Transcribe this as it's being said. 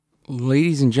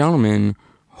Ladies and gentlemen,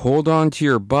 hold on to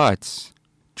your butts.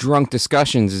 Drunk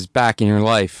Discussions is back in your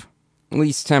life. At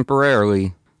least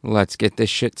temporarily. Let's get this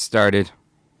shit started.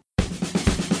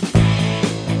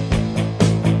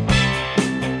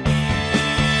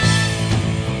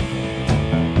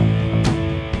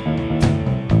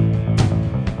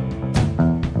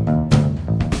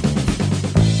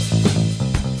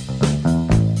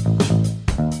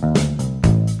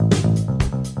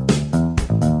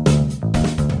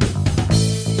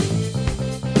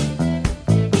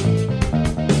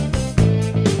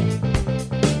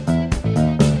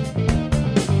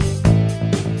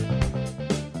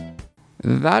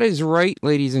 That is right,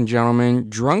 ladies and gentlemen.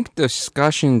 Drunk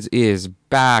Discussions is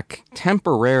back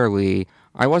temporarily.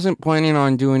 I wasn't planning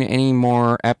on doing any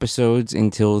more episodes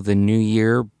until the new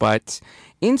year, but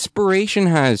inspiration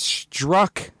has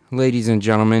struck, ladies and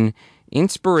gentlemen.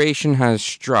 Inspiration has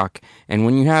struck, and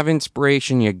when you have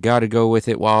inspiration, you gotta go with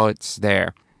it while it's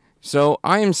there. So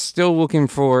I am still looking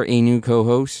for a new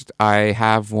co-host. I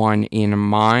have one in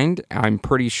mind. I'm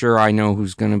pretty sure I know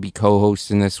who's going to be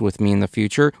co-hosting this with me in the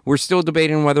future. We're still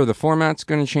debating whether the format's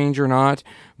going to change or not,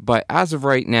 but as of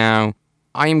right now,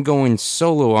 I am going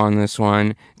solo on this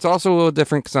one. It's also a little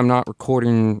different because I'm not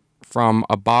recording from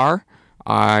a bar.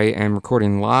 I am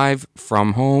recording live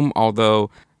from home, although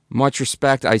much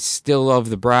respect, I still love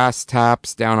the Brass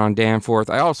Taps down on Danforth.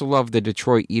 I also love the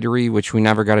Detroit Eatery, which we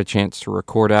never got a chance to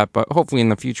record at, but hopefully in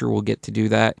the future we'll get to do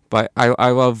that. But I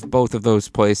love both of those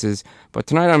places. But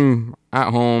tonight I'm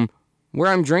at home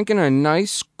where I'm drinking a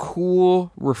nice,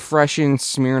 cool, refreshing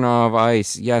Smirnoff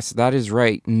Ice. Yes, that is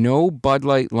right. No Bud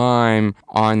Light Lime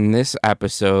on this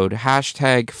episode.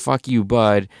 Hashtag fuck you,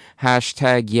 Bud.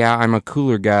 Hashtag yeah, I'm a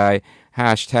cooler guy.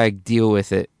 Hashtag deal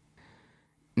with it.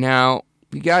 Now,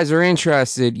 if you guys are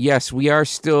interested, yes, we are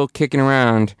still kicking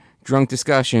around Drunk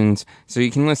Discussions, so you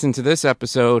can listen to this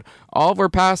episode, all of our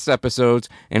past episodes,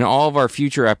 and all of our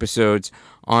future episodes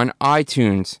on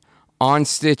iTunes, on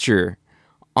Stitcher,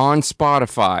 on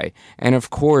Spotify, and of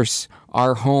course,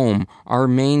 our home, our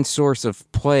main source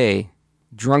of play,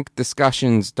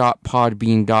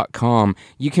 drunkdiscussions.podbean.com.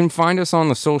 You can find us on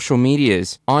the social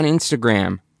medias, on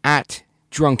Instagram, at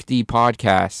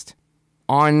DrunkDPodcast,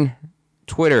 on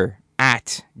Twitter,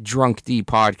 at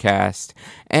DrunkDPodcast,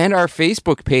 and our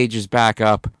Facebook page is back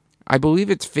up. I believe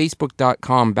it's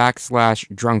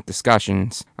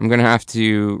facebook.com/drunkdiscussions. I'm going to have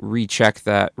to recheck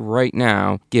that right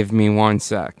now. Give me one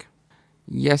sec.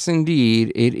 Yes,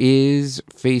 indeed, it is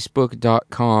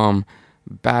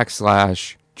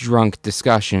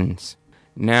facebook.com/drunkdiscussions.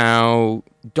 Now,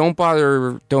 don't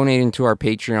bother donating to our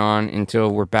Patreon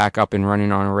until we're back up and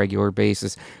running on a regular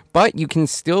basis, but you can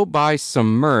still buy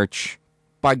some merch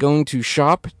by going to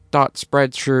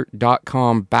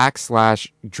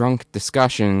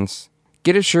shop.spreadshirt.com/drunkdiscussions.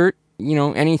 Get a shirt. You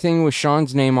know, anything with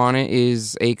Sean's name on it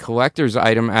is a collector's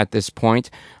item at this point.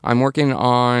 I'm working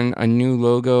on a new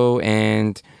logo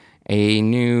and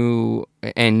new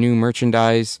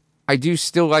merchandise. I do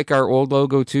still like our old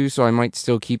logo too, so I might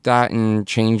still keep that and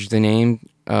change the name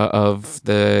of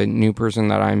the new person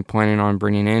that I'm planning on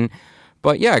bringing in.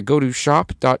 But yeah, go to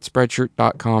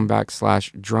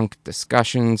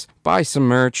shop.spreadshirt.com/drunkdiscussions, buy some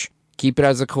merch, keep it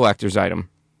as a collector's item.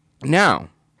 Now,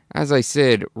 as I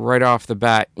said right off the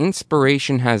bat,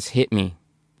 inspiration has hit me.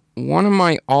 One of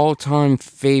my all-time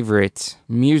favorite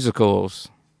musicals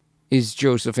is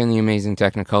Joseph and the Amazing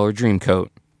Technicolor Dreamcoat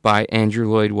by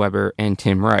Andrew Lloyd Webber and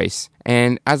Tim Rice.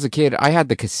 And as a kid, I had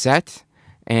the cassette,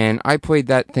 and I played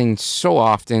that thing so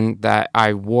often that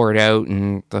I wore it out,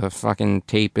 and the fucking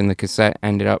tape in the cassette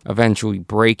ended up eventually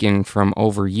breaking from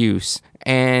overuse.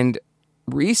 And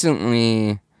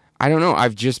recently, I don't know,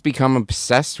 I've just become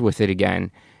obsessed with it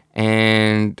again.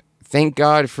 And thank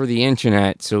God for the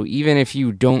internet. So even if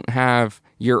you don't have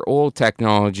your old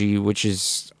technology, which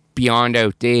is beyond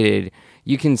outdated,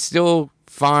 you can still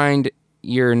find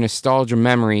your nostalgia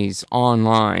memories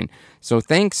online. So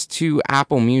thanks to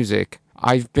Apple Music,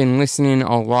 I've been listening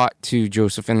a lot to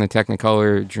Joseph and the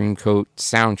Technicolor Dreamcoat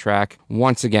soundtrack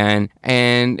once again,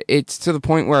 and it's to the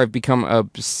point where I've become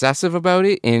obsessive about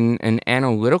it in an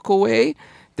analytical way.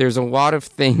 There's a lot of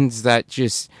things that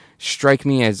just strike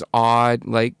me as odd.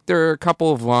 Like, there are a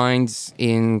couple of lines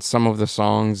in some of the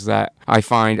songs that I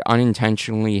find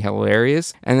unintentionally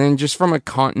hilarious, and then just from a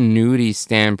continuity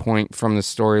standpoint from the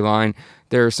storyline,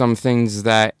 there are some things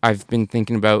that I've been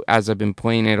thinking about as I've been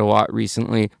playing it a lot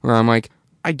recently, where I'm like,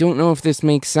 I don't know if this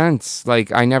makes sense.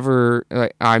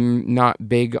 I'm not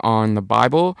big on the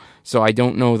Bible, so I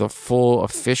don't know the full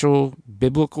official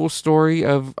biblical story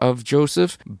of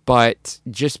Joseph, but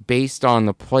just based on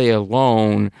the play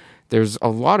alone, There's a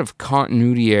lot of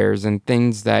continuity errors and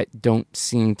things that don't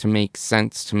seem to make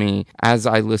sense to me as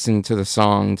I listen to the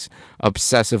songs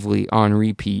obsessively on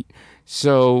repeat.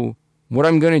 So what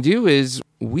I'm going to do is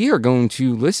we are going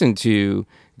to listen to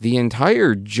the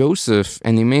entire Joseph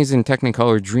and the Amazing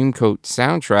Technicolor Dreamcoat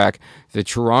soundtrack, the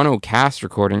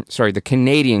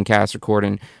Canadian cast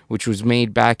recording, which was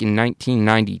made back in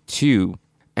 1992.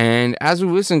 And as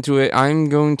we listen to it, I'm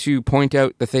going to point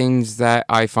out the things that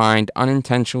I find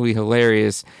unintentionally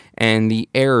hilarious and the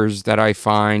errors that I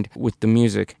find with the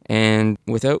music. And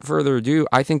without further ado,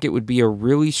 I think it would be a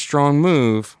really strong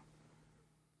move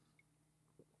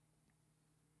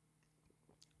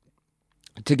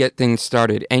to get things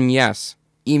started. And yes,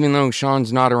 even though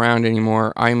Sean's not around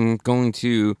anymore, I'm going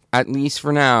to, at least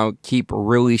for now, keep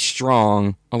Really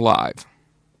Strong alive.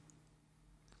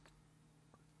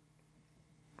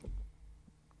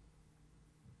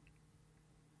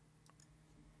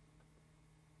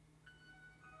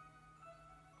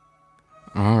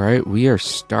 Alright, we are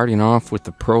starting off with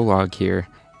the prologue here.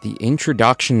 The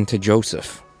introduction to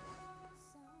Joseph.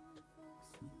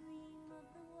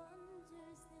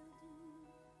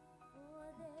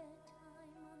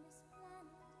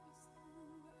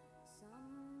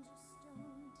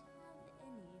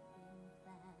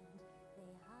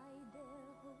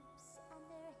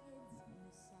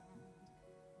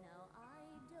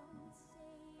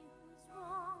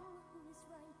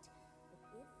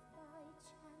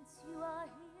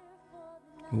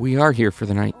 We are here for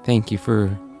the night. Thank you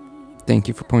for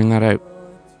pointing that out.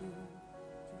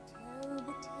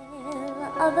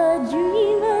 Of a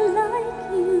dreamer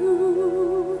like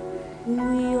you,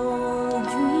 we all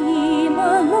dream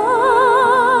a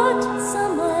lot.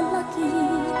 Some are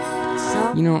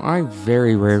lucky. You know, I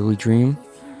very rarely dream.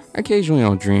 Occasionally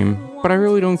I'll dream, but I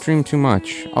really don't dream too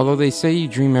much. Although they say you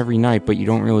dream every night, but you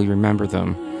don't really remember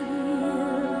them.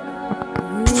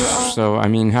 So, I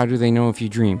mean, how do they know if you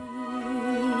dream?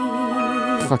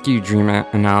 Fuck you, dream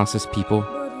analysis people.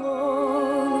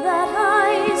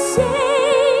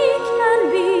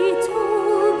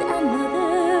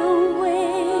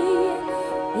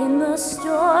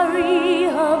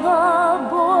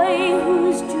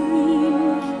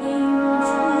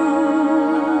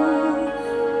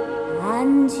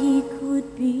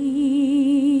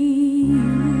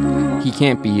 He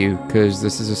can't be you, because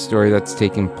this is a story that's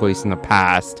taking place in the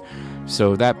past.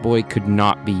 So that boy could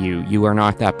not be you. You are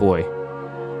not that boy.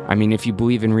 I mean, if you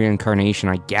believe in reincarnation,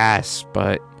 I guess,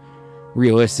 but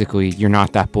realistically, you're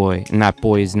not that boy, and that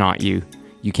boy is not you.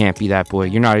 You can't be that boy.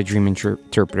 You're not a dream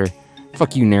interpreter.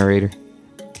 Fuck you, narrator.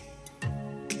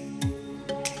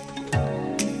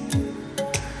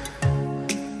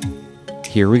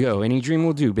 Here we go. Any dream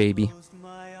will do, baby.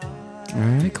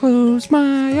 I close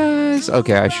my eyes.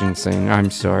 Okay, I shouldn't sing.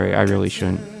 I'm sorry. I really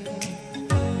shouldn't.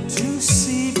 To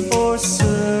see for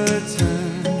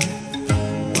certain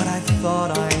what I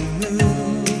thought I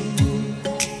knew,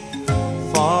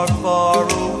 far, far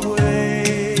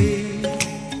away,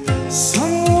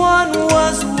 someone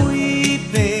was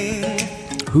weeping.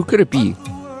 Who could it be?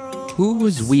 Who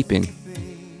was weeping?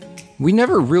 We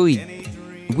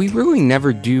really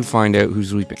never do find out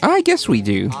who's weeping. I guess we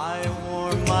do.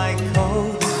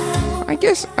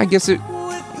 I guess it.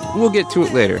 We'll get to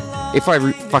it later if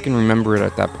I fucking remember it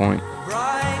at that point.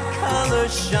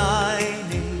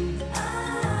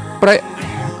 But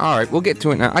all right, we'll get to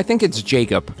it now. I think it's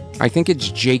Jacob. I think it's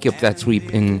Jacob that's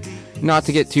weeping. Not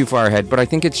to get too far ahead, but I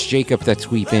think it's Jacob that's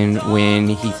weeping when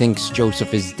he thinks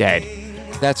Joseph is dead.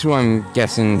 That's who I'm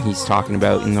guessing he's talking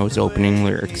about in those opening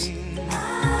lyrics.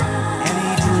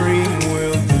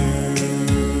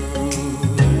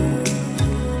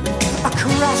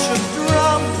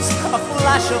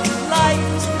 Flash of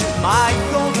light, my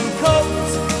golden coat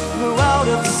flew out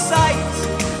of sight.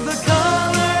 The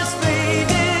colors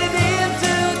faded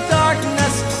into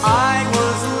darkness. I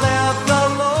was left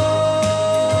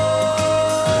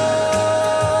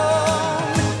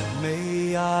alone.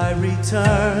 May I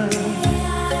return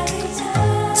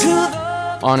to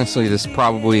the... Honestly, this is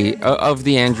probably of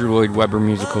the Andrew Lloyd Webber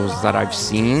musicals that I've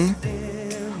seen,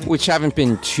 which haven't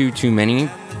been too many,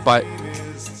 but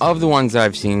of the ones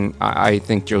I've seen, I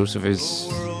think Joseph is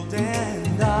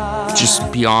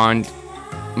just beyond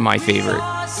my favorite.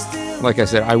 Like I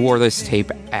said, I wore this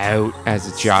tape out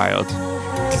as a child.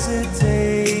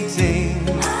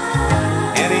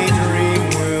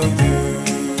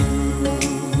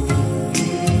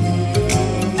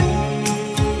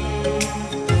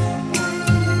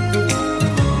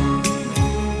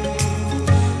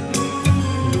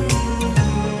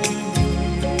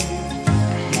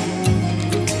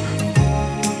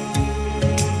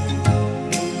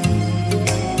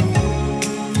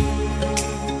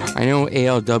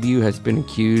 ALW has been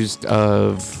accused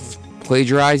of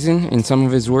plagiarizing in some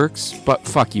of his works, but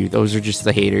fuck you, those are just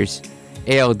the haters.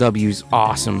 ALW's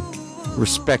awesome.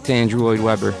 Respect to Andrew Lloyd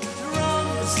Webber. A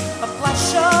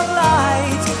flash of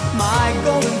light, my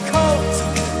golden coat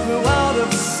flew out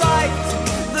of sight.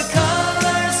 The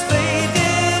colors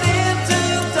faded into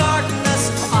darkness.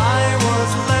 I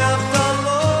was left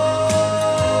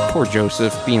alone. Poor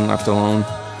Joseph, being left alone.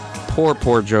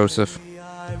 Poor Joseph.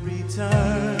 I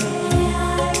return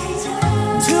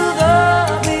to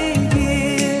the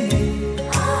beginning.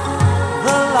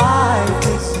 The light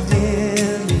is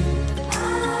dimming,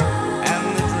 and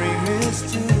the dream is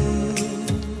too.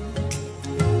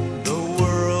 The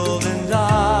world and I,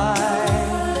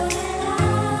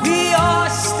 we are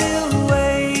still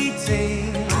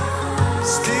waiting,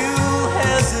 still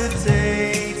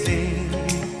hesitating.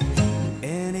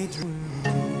 Any dream.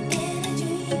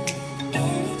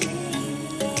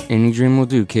 Any dream will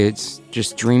do, kids.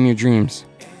 Just dream your dreams.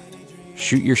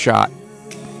 Shoot your shot.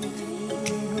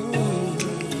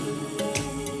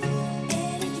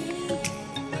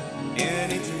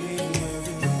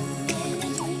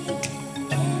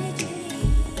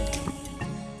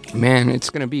 Man, it's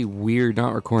gonna be weird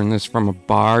not recording this from a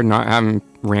bar, not having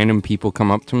random people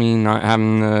come up to me, not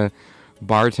having the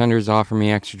bartenders offer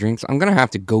me extra drinks. I'm gonna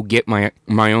have to go get my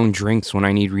own drinks when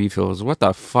I need refills. What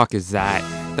the fuck is that?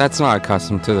 That's not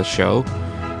accustomed to the show.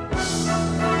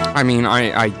 I mean,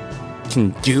 I can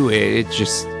do it. It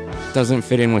just doesn't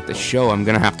fit in with the show. I'm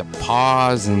gonna have to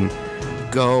pause and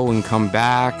go and come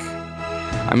back.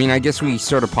 I mean, I guess we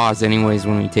sort of pause anyways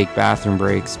when we take bathroom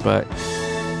breaks, but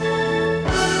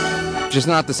just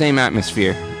not the same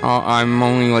atmosphere. I'm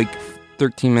only like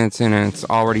 13 minutes in and it's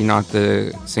already not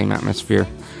the same atmosphere.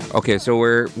 Okay, so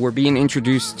we're being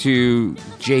introduced to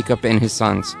Jacob and his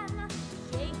sons.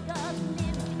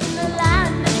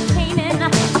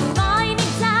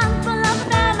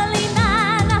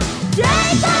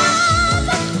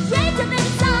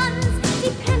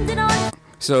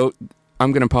 So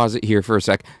I'm going to pause it here for a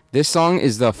sec. This song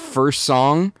is the first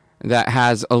song that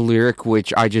has a lyric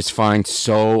which I just find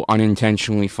so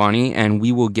unintentionally funny, and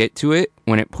we will get to it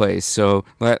when it plays. So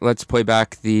let's play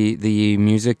back the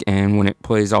music, and when it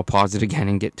plays, I'll pause it again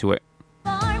and get to it.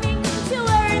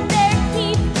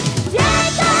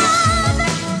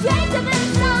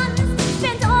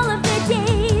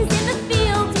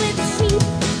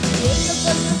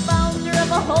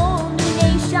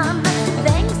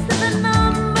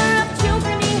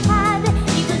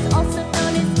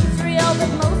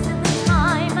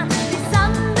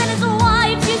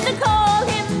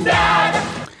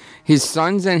 His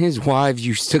sons and his wives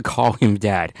used to call him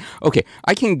dad. Okay,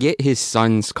 I can get his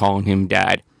sons calling him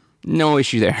dad. No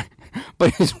issue there.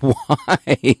 But his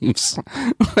wives,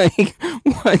 like,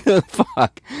 what the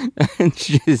fuck? That's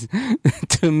just,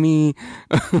 to me,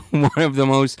 one of the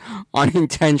most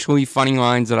unintentionally funny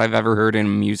lines that I've ever heard in a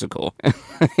musical.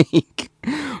 Like,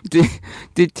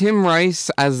 did Tim Rice,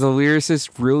 as the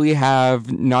lyricist, really have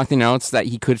nothing else that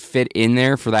he could fit in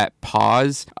there for that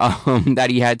pause, that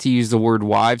he had to use the word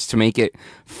wives to make it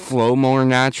flow more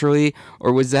naturally?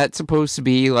 Or was that supposed to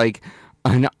be, like,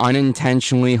 an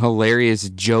unintentionally hilarious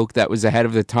joke that was ahead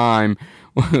of the time,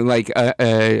 like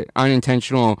a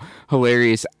unintentional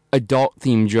hilarious adult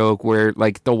theme joke where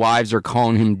like the wives are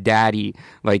calling him daddy,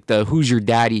 like the who's your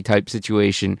daddy type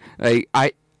situation. Like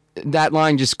that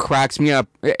line just cracks me up.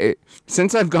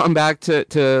 Since I've gone back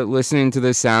to listening to the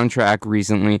soundtrack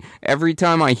recently, every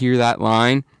time I hear that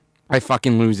line, I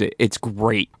fucking lose it. It's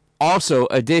great. Also,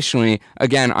 additionally,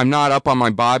 again, I'm not up on my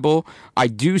Bible. I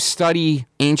do study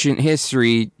ancient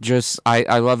history.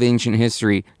 I love ancient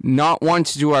history. Not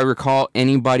once do I recall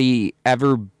anybody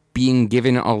ever being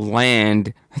given a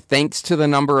land thanks to the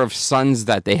number of sons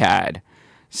that they had.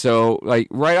 So, like,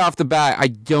 right off the bat, I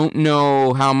don't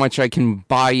know how much I can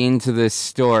buy into this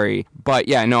story. But,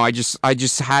 yeah, no, I just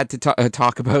had to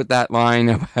talk about that line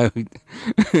about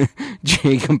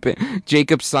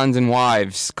Jacob's sons and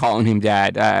wives calling him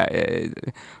dad.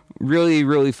 Really,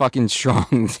 really fucking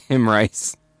strong, Tim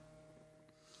Rice.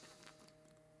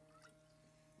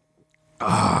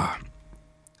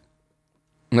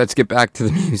 Let's get back to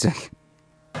the music.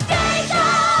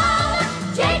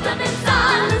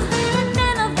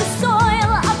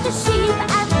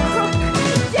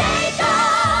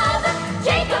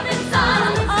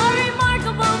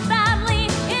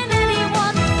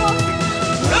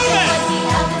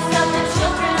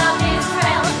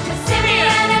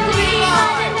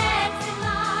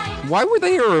 Why were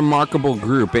they a remarkable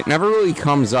group? It never really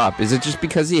comes up. Is it just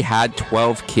because he had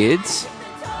 12 kids?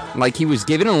 Like, he was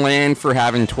given a land for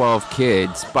having 12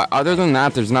 kids, but other than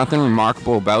that, there's nothing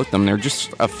remarkable about them. They're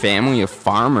just a family of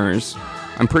farmers.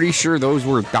 I'm pretty sure those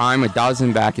were dime a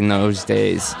dozen back in those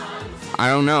days. I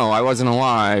don't know. I wasn't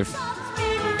alive.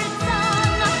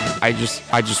 I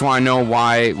just want to know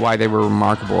why they were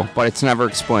remarkable, but it's never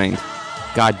explained.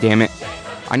 God damn it.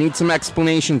 I need some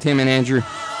explanation, Tim and Andrew.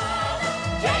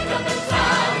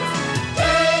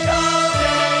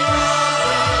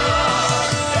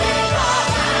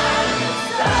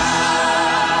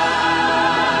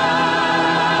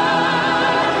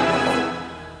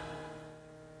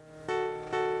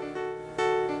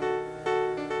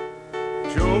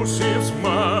 Joseph's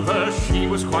mother, she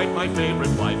was quite my favorite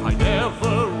wife. I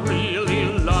never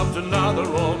really loved another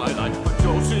all my life. But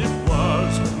Joseph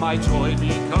was my joy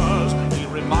because he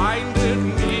reminded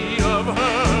me of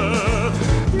her.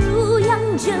 Through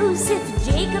young Joseph,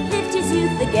 Jacob lived his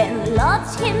youth again.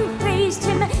 Loved him, praised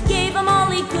him, gave him all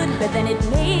he could. But then it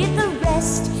made the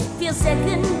rest feel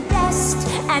second best.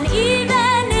 And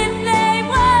even if they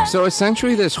were... So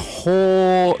essentially the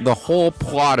whole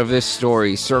plot of this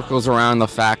story circles around the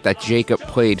fact that Jacob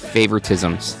played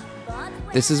favoritisms.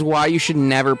 This is why you should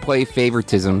never play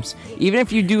favoritisms. Even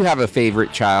if you do have a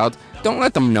favorite child, don't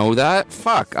let them know that.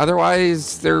 Fuck.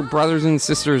 Otherwise, their brothers and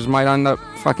sisters might end up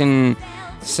fucking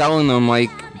selling them like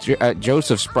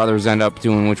Joseph's brothers end up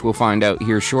doing, which we'll find out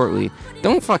here shortly.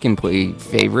 Don't fucking play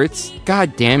favorites.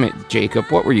 God damn it, Jacob.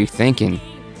 What were you thinking?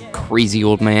 Crazy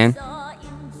old man.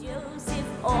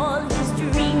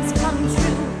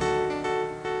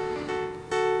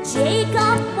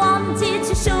 Jacob wanted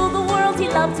to show the world he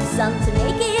loved his son, to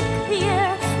make it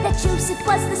clear that Joseph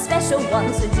was the special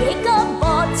one. So Jacob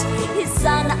bought his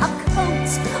son a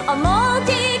coat, a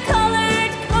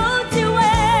multicolored coat to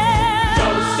wear.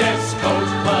 Joseph's coat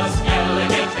was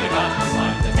elegantly cut,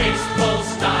 like the tasteful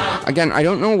style. Again, I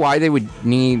don't know why they would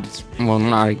need... Well,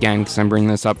 not again, because I'm bringing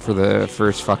this up for the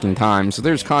first fucking time. So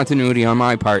there's continuity on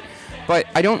my part. But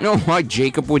I don't know why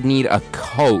Jacob would need a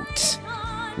coat.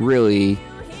 Really.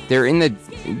 They're in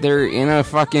a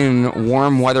fucking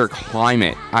warm weather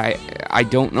climate. I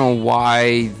don't know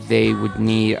why they would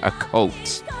need a coat.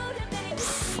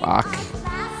 Fuck.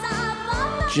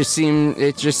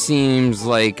 It just seems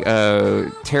like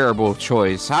a terrible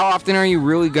choice. How often are you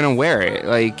really gonna wear it?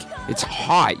 Like, it's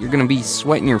hot. You're gonna be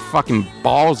sweating your fucking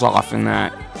balls off in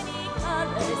that.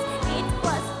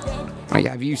 Like,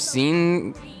 have you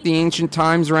seen the ancient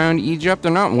times around Egypt?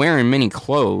 They're not wearing many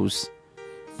clothes.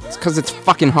 It's because it's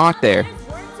fucking hot there.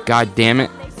 God damn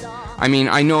it. I mean,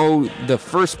 I know the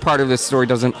first part of this story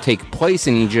doesn't take place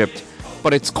in Egypt,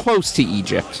 but it's close to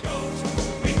Egypt.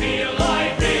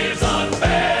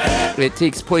 It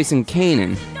takes place in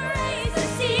Canaan.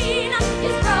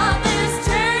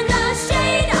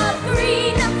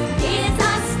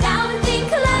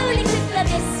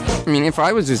 I mean, if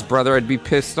I was his brother, I'd be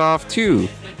pissed off too.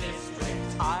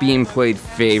 Being played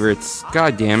favorites.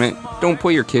 God damn it. Don't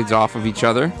put your kids off of each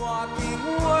other.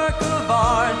 Work of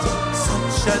art,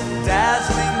 such a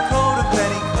dazzling coat of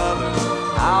many colors.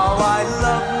 How I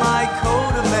love my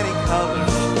coat of many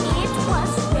colors. It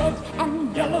was red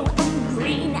and yellow and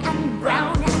green and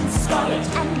brown and scarlet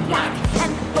and black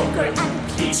and ochre and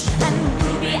peach and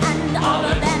ruby and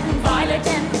olive and violet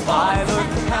and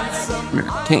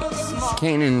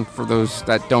Canaan, for those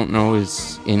that don't know,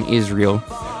 is in Israel.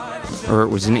 Or it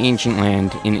was an ancient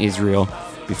land in Israel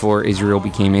before Israel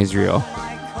became Israel.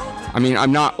 I mean,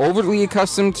 I'm not overly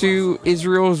accustomed to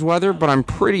Israel's weather, but I'm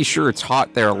pretty sure it's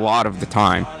hot there a lot of the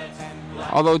time.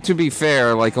 Although, to be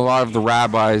fair, like, a lot of the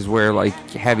rabbis wear, like,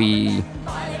 heavy,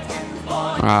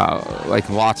 like,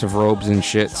 lots of robes and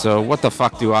shit, so what the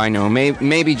fuck do I know?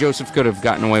 Maybe Joseph could have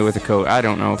gotten away with a coat. I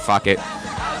don't know. Fuck it.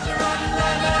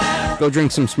 Go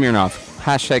drink some Smirnoff.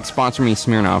 Hashtag sponsor me,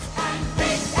 Smirnoff.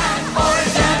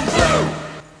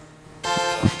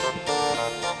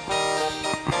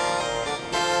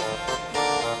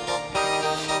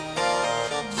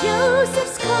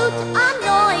 Joseph's coat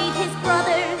annoyed his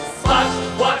brothers. But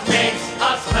what makes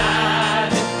us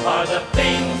mad are the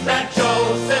things that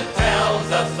Joseph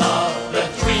tells us of, the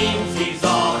dreams he's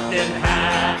often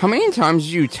had. How many times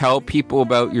do you tell people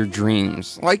about your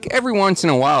dreams? Like, every once in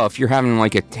a while, if you're having,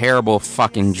 like, a terrible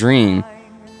fucking dream.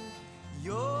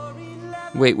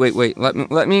 Wait.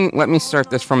 Let me start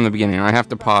this from the beginning. I have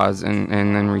to pause and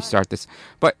then restart this.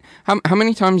 But how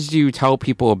many times do you tell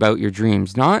people about your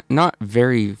dreams? Not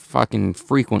very fucking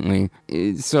frequently.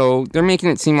 So they're making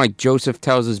it seem like Joseph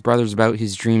tells his brothers about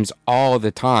his dreams all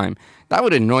the time. That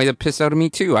would annoy the piss out of me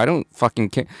too. I don't fucking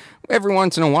care. Every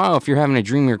once in a while, if you're having a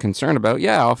dream you're concerned about,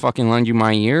 yeah, I'll fucking lend you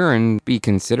my ear and be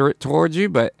considerate towards you.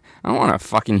 But I don't want to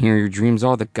fucking hear your dreams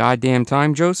all the goddamn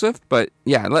time, Joseph. But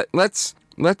yeah, let's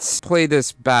play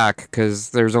this back, because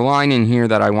there's a line in here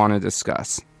that I want to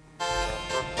discuss.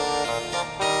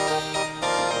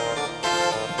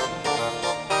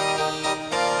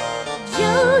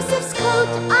 Joseph's coat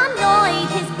annoyed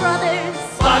his brothers.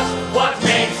 But what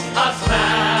makes us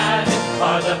mad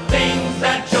are the things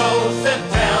that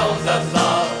Joseph tells us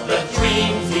of, the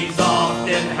dreams he's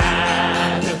often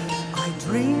had. I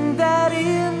dreamed that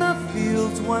in the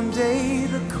fields one day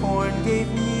the corn gave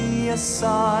me a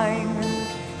sign.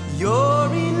 Your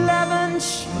 11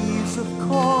 sheaves of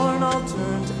corn all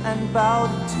turned and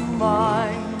bowed to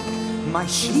mine. My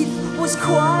sheep was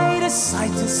quite a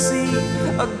sight to see,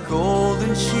 a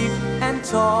golden sheep and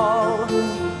tall.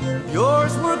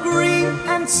 Yours were green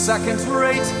and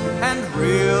second-rate and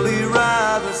really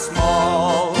rather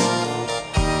small.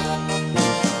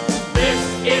 This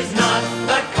is not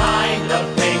the kind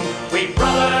of thing we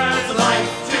brothers like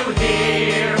to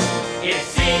hear. It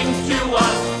seems to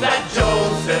us that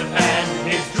Joseph and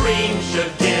his dreams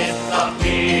should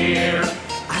disappear.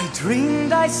 I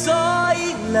dreamed I saw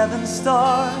 11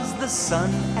 stars, the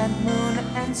sun and moon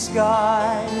and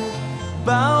sky,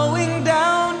 bowing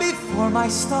down before my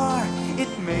star. It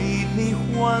made me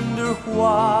wonder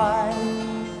why.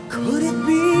 Could it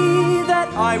be that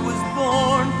I was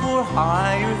born for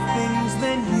higher things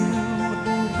than you?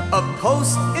 A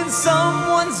post in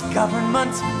someone's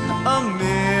government, a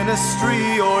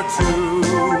ministry or two.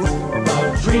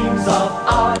 The dreams of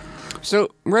our So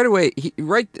right away,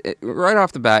 right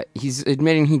off the bat, he's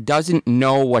admitting he doesn't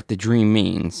know what the dream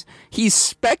means. He's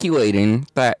speculating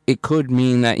that it could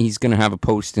mean that he's going to have a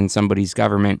post in somebody's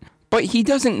government, but he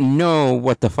doesn't know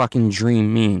what the fucking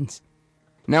dream means.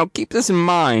 Now, keep this in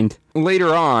mind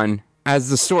later on as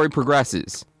the story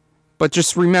progresses. But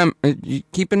just remember,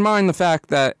 keep in mind the fact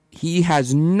that he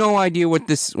has no idea what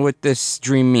this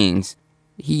dream means.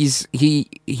 He's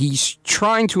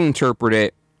trying to interpret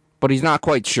it, but he's not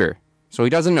quite sure. So he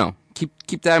doesn't know.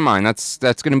 Keep that in mind. That's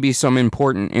going to be some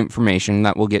important information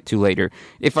that we'll get to later,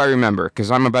 if I remember, because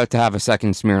I'm about to have a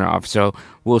second Smirnoff, so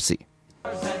we'll see.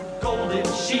 golden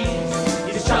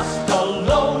sheaves is just a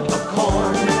load of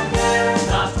corn.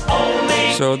 Not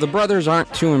only So the brothers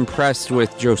aren't too impressed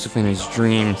with Joseph and his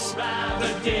dreams.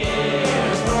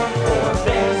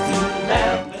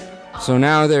 So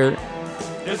now they're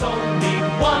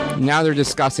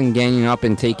discussing ganging up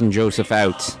and taking Joseph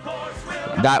out.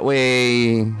 That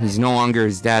way, he's no longer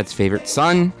his dad's favorite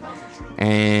son,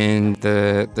 and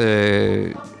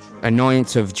the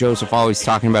annoyance of Joseph always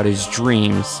talking about his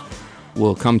dreams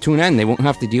will come to an end. They won't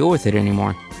have to deal with it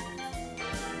anymore.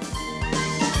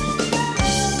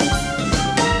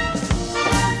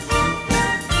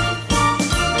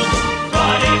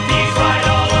 But if he's right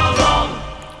all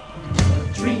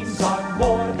along, dreams are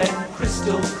more than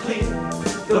crystal clear.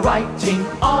 The writing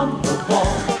on the wall.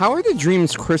 How are the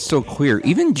dreams crystal clear?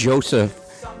 Even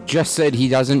Joseph just said he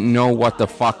doesn't know what the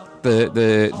fuck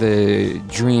the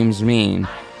dreams mean.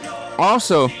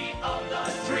 Also,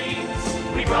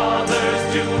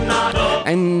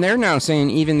 and they're now saying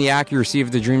even the accuracy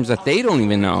of the dreams that they don't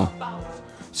even know.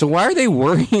 So why are they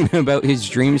worrying about his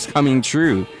dreams coming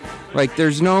true? Like,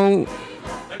 there's no,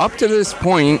 up to this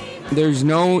point, there's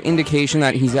no indication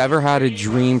that he's ever had a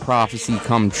dream prophecy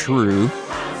come true.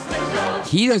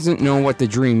 He doesn't know what the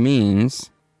dream means.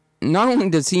 Not only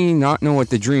does he not know what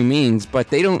the dream means, but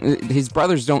his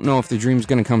brothers don't know if the dream's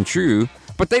going to come true,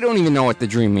 but they don't even know what the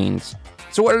dream means.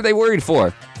 So what are they worried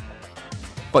for?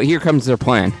 But here comes their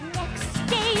plan. Next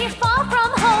day, far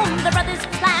from home, the brothers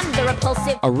planned a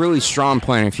repulsive. A really strong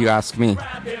plan, if you ask me.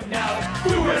 Grab him now,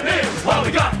 do it in while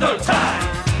we got the time.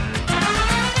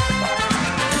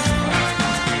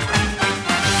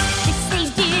 This they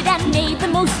did and made the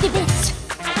most of it.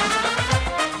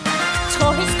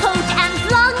 Tore his coat and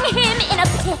flung him in a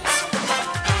pit.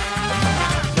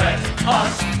 Let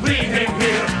us leave him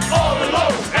here all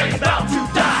alone and he's about to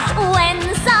die. When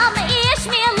some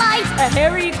Ishmaelites, a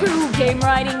hairy crew, came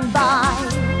riding by.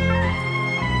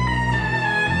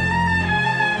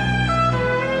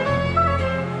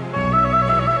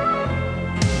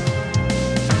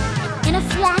 In a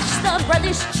flash, the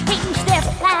brothers changed their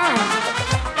plan.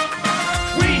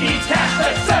 We need cash,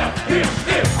 let's sell him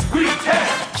if we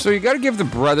can. So you gotta give the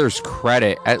brothers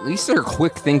credit. At least they're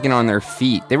quick thinking on their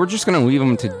feet. They were just gonna leave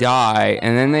him to die,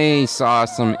 and then they saw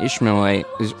some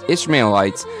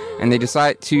Ishmaelites, and they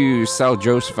decided to sell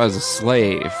Joseph as a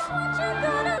slave.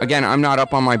 Again, I'm not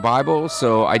up on my Bible,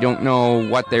 so I don't know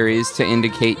what there is to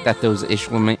indicate that those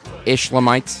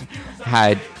Ishlamites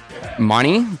had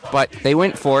money, but they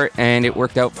went for it, and it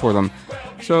worked out for them.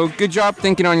 So good job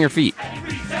thinking on your feet.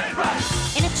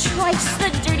 In a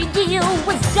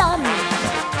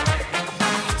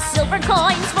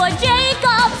coins for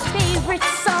Jacob's favorite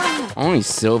son. Only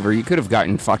silver. You could have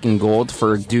gotten fucking gold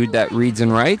for a dude that reads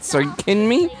and writes. Are you kidding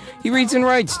me? He reads and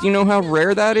writes. Do you know how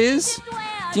rare that is?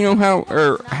 Do you know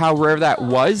how rare that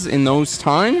was in those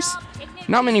times?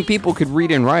 Not many people could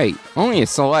read and write. Only a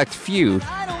select few.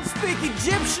 I don't speak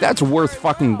Egyptian. That's worth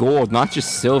fucking gold, not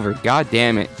just silver. God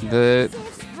damn it. The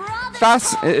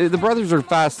brothers are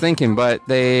fast thinking, but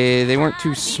they weren't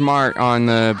too smart on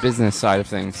the business side of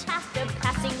things. After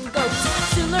passing goats,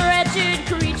 soon the wretched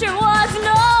creature was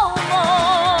no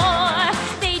more.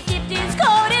 They dipped his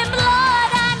coat in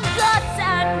blood and guts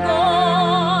and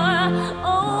gore.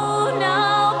 Oh,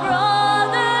 now,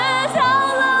 brothers,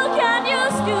 how long can you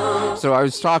stoop? So I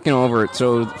was talking over it.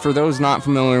 So for those not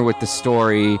familiar with the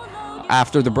story,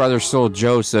 after the brothers sold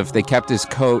Joseph, they kept his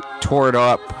coat, tore it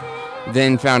up,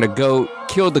 then found a goat,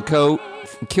 killed the goat,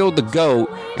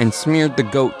 and smeared the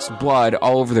goat's blood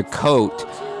all over the coat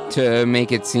to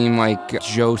make it seem like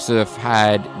Joseph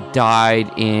had died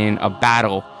in a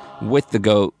battle with the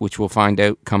goat, which we'll find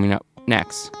out coming up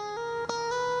next.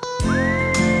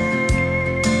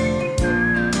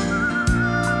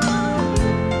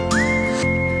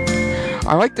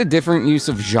 I like the different use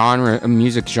of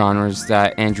music genres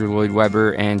that Andrew Lloyd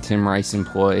Webber and Tim Rice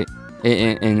employ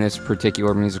in this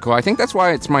particular musical. I think that's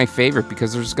why it's my favorite,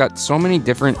 because there's got so many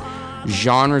different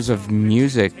genres of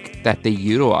music that they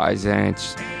utilize, and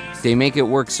they make it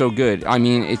work so good. I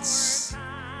mean, it's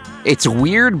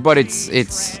weird, but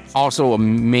it's also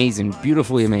amazing,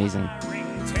 beautifully amazing.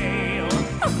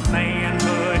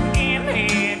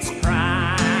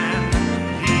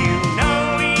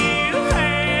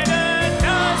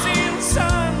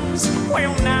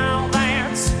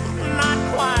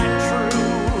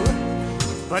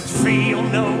 But feel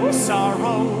no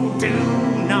sorrow, do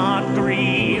not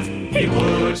grieve. He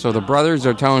would. So the brothers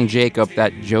are telling Jacob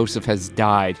that Joseph has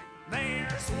died,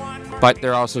 but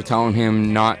they're also telling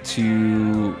him not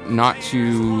to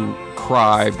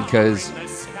cry, because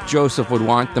Joseph would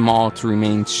want them all to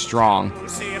remain strong.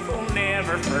 Joseph will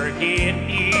never forget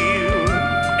you.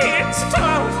 It's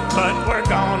tough, but we're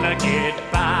gonna get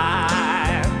by.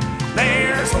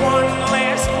 There's one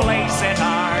less place at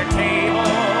our table.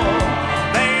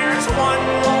 One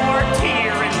more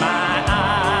tear in my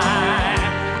eye.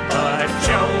 But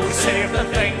Joseph, the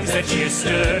things that you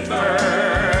stood for,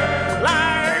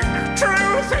 like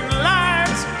truth and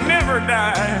lies, never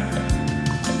die.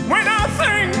 When I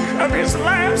think of his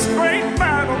last great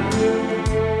battle,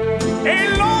 a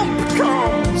lump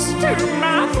comes to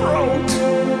my throat.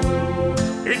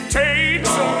 It takes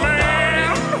a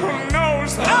man who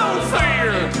knows no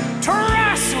fear to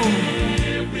wrestle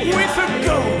with a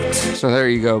goat. So there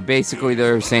you go. Basically,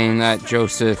 they're saying that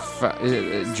Joseph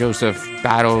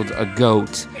battled a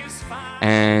goat,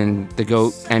 and the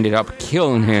goat ended up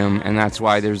killing him, and that's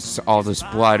why there's all this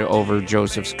blood over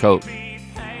Joseph's coat.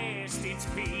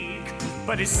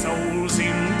 But his soul's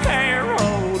in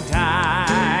paradise.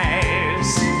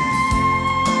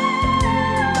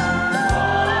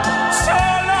 So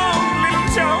long, little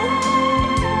Joe.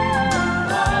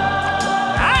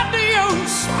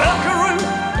 Adios, buckaroo.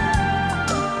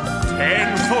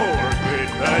 10-4, good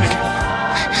buddy.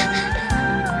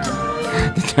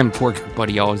 The 10-4 good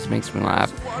buddy always makes me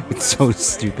laugh. It's so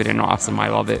stupid and awesome. I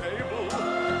love it.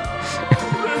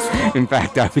 In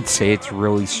fact, I would say it's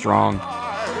really strong.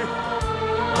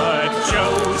 But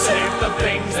Joseph, the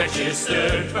things that you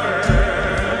stood for,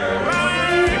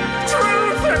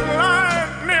 truth and light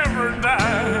never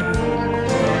die.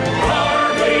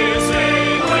 For his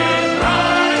name with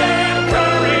pride and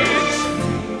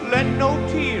courage, let no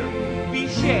tear be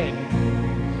shed.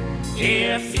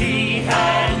 If he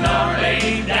had not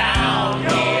laid down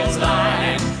his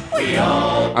life, we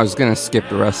all. I was gonna skip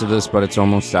the rest of this, but it's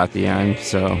almost at the end,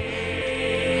 so.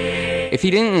 If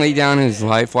he didn't lay down his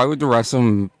life, why would the rest of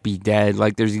them be dead?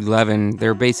 Like, there's 11.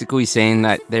 They're basically saying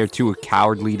that they're too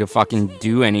cowardly to fucking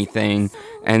do anything.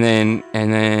 And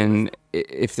then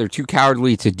if they're too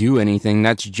cowardly to do anything,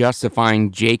 that's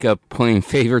justifying Jacob playing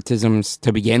favoritisms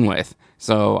to begin with.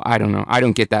 So, I don't know. I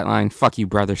don't get that line. Fuck you,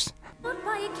 brothers. By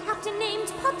a captain named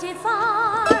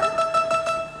Potiphar.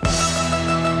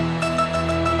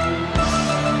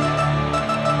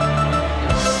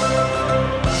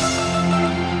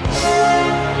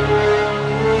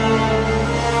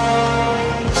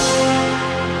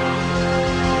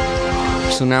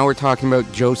 So now we're talking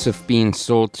about Joseph being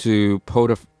sold to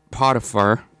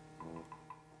Potiphar.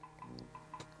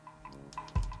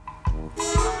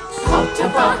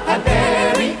 Potiphar had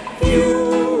very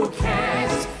few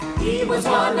cares. He was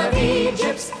one of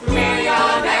Egypt's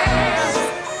millionaires,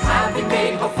 having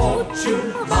made a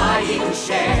fortune buying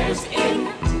shares in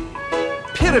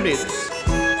pyramids.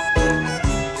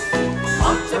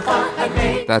 Potiphar had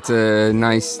made That's a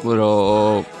nice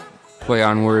little play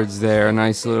on words there. A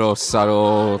nice little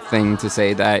subtle thing to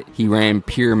say that he ran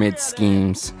pyramid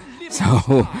schemes.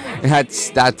 So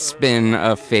that's been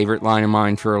a favorite line of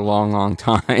mine for a long, long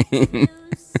time.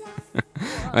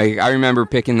 Like, I remember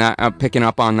picking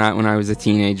up on that when I was a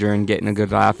teenager and getting a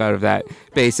good laugh out of that.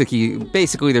 Basically,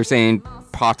 they're saying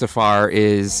Potiphar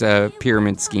is a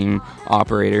pyramid scheme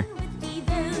operator.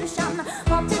 Devotion.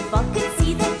 Potiphar could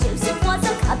see that Joseph was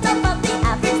a cut above the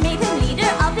average, made him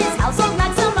leader of his household,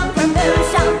 maximum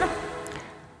promotion.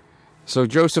 So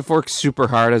Joseph works super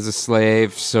hard as a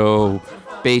slave. So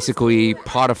basically,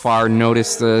 Potiphar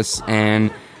noticed this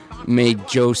and made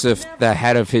Joseph the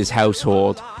head of his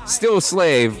household. Still a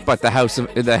slave, but the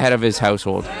head of his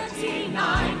household.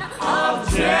 of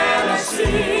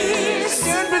Genesis.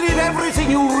 Can't believe everything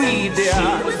you read, dear.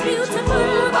 She was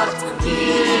beautiful, but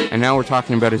he And now we're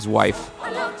talking about his wife.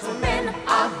 allowed to men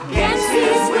Against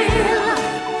his will,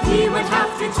 he would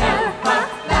have to tell her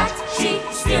that she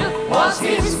still was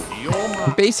his.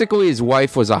 Basically, his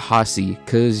wife was a hussy,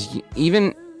 because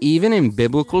even in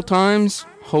biblical times,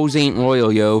 hoes ain't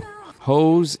loyal, yo.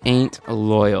 Hoes ain't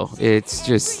loyal. It's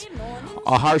just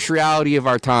a harsh reality of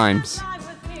our times.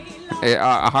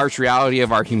 A harsh reality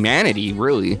of our humanity,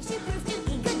 really.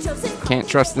 Can't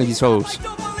trust these hoes.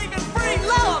 Don't believe in free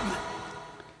love.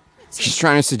 She's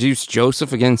trying to seduce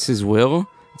Joseph against his will.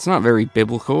 It's not very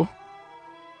biblical.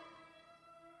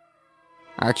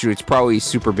 Actually, it's probably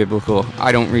super biblical.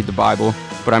 I don't read the Bible,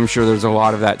 but I'm sure there's a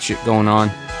lot of that shit going on.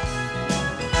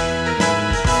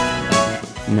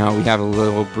 Now we have a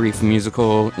little brief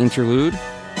musical interlude.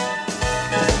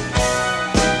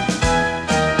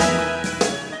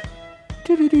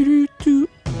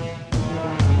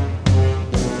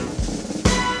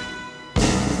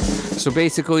 So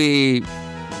basically,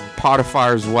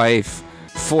 Potiphar's wife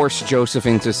forced Joseph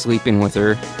into sleeping with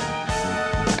her.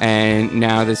 And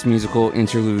now this musical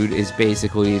interlude is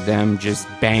basically them just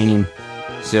banging.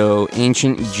 So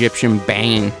ancient Egyptian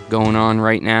banging going on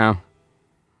right now.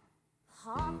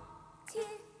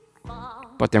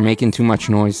 But they're making too much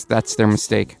noise. That's their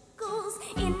mistake. Goes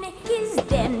in his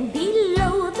den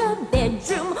below the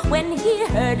bedroom when he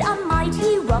heard a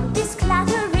mighty rumpus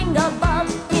clattering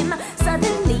above him.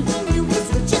 Suddenly he knew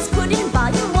his riches couldn't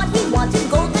buy him what he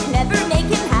wanted. Gold would never make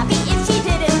him happy if she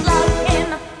didn't love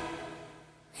him.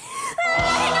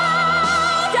 Letting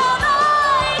out a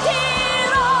mighty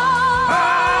roar,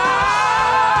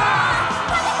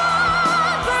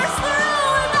 Potiphar burst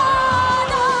through the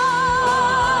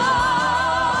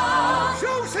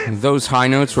door. Those high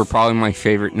notes were probably my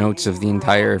favorite notes of the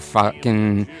entire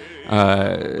fucking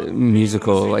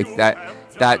musical. Like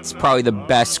that's probably the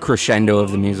best crescendo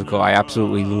of the musical. I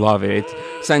absolutely love it.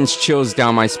 It sends chills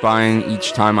down my spine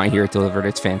each time I hear it delivered.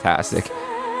 It's fantastic.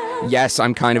 Yes,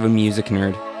 I'm kind of a music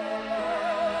nerd.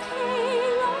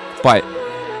 But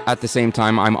at the same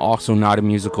time, I'm also not a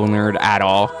musical nerd at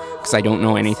all, because I don't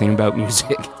know anything about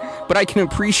music. But I can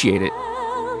appreciate it.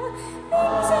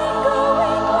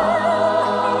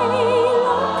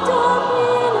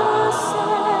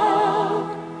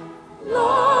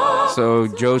 So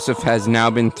Joseph has now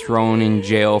been thrown in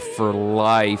jail for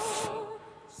life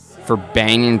for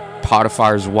banging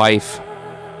Potiphar's wife.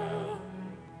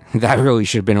 That really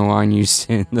should have been a line used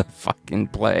in the fucking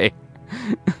play.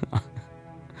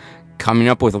 Coming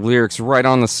up with lyrics right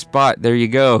on the spot. There you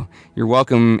go. You're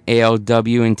welcome,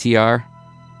 ALW and TR.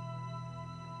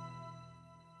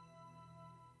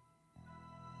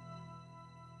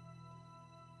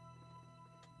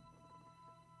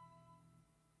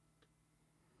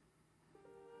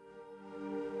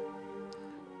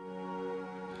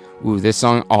 Ooh, this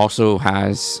song also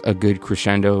has a good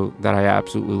crescendo that I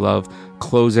absolutely love.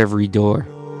 Close every door.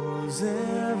 Close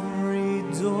every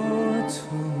door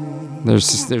to me.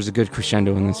 There's a good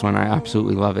crescendo in this one. I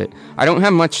absolutely love it. I don't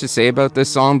have much to say about this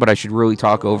song, but I should really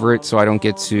talk over it so I don't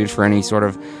get sued for any sort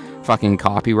of fucking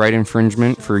copyright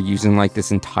infringement for using like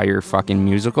this entire fucking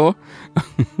musical.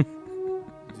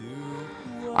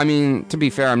 I mean, to be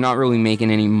fair, I'm not really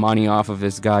making any money off of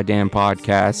this goddamn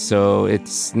podcast, so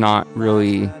it's not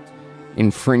really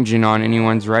infringing on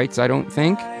anyone's rights, I don't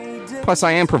think. Plus,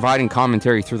 I am providing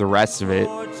commentary through the rest of it.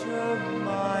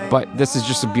 But this is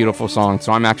just a beautiful song,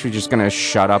 so I'm actually just going to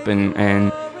shut up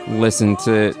and listen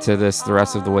to this the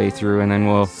rest of the way through, and then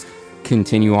we'll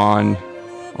continue on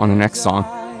the next song.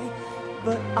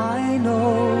 But I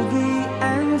know the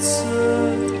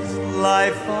answers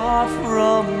lie far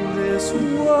from this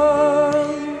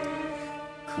world.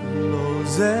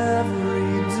 Close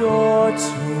every door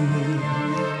to me.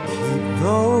 Keep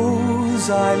those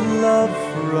I love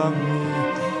from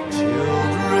me.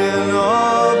 children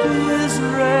of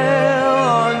Israel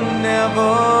are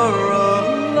never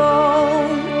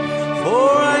alone, for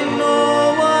I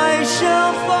know I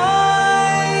shall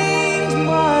find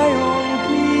my own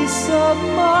peace of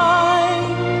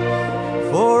mind,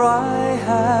 for I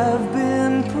have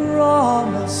been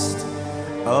promised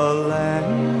a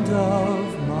land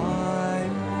of my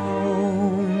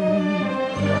own.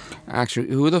 Actually,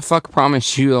 who the fuck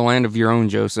promised you the land of your own,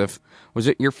 Joseph? Was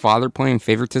it your father playing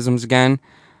favoritisms again?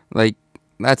 Like,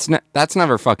 that's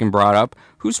never fucking brought up.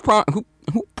 Who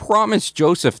promised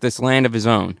Joseph this land of his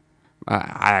own?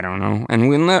 I don't know, and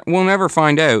we'll never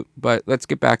find out. But let's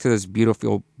get back to this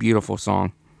beautiful, beautiful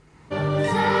song.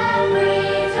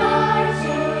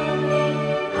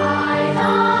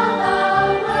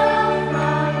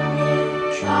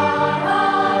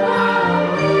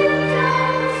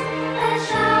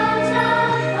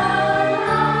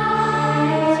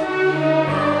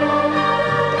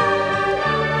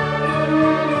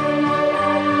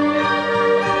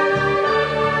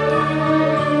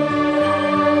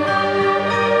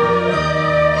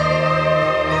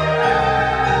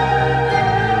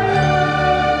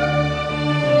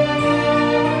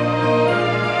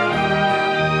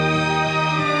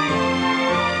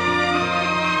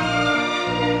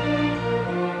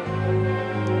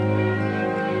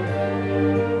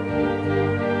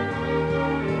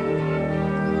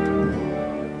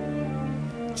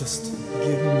 Just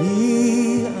give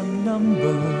me a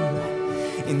number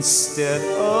instead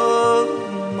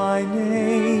of my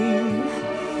name.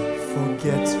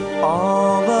 Forget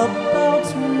all about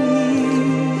me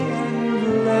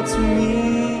and let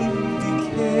me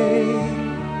decay.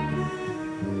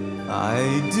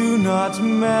 I do not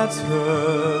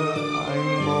matter,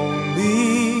 I'm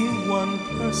only one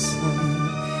person.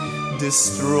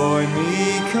 Destroy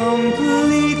me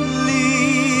completely,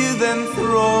 then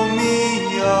throw me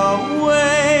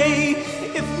away.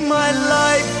 If my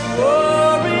life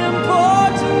were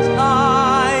important,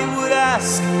 I would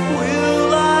ask,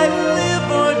 will I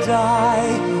live or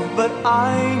die? But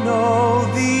I know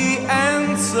the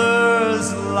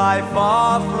answers lie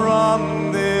far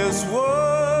from this world.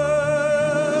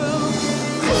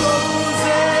 Close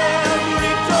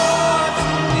every door to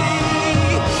me,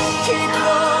 keep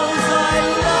those I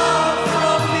love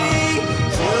from me.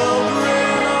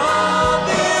 Children of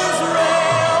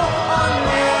Israel are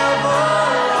never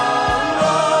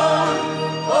alone,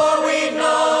 for we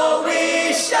know we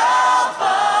shall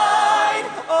find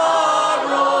our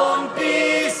own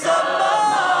peace of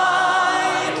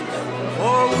mind.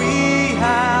 For we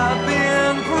have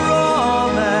been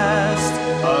promised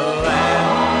a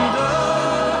land of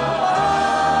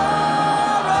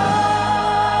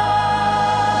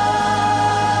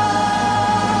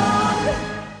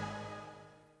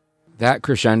That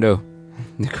crescendo,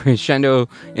 the crescendo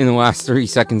in the last 30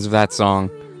 seconds of that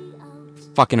song,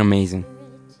 fucking amazing.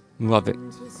 Love it.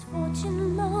 His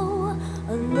fortune low,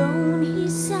 alone he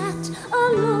sat,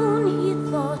 alone he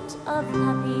thought of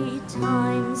happy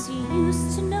times he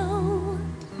used to know.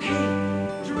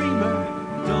 Hey, dreamer,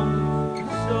 don't be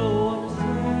so upset.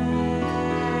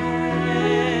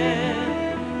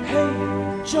 Hey,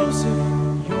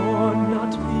 Joseph, you're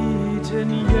not beaten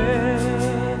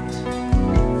yet.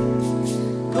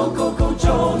 Go, go, go,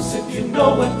 Joseph, you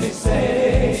know what they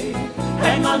say.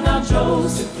 Hang on now,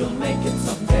 Joseph, you'll make it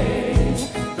someday.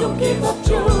 Don't give up,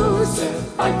 Joseph,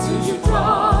 fight till you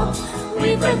drop.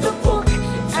 We've read the book,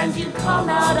 and you come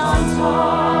out on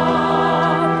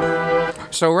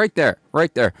top. So right there,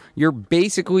 you're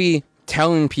basically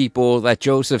telling people that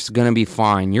Joseph's gonna be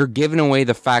fine. You're giving away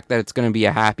the fact that it's gonna be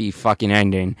a happy fucking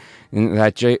ending, and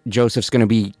that Joseph's gonna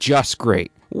be just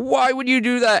great. Why would you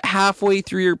do that halfway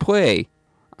through your play?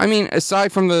 I mean,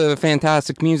 aside from the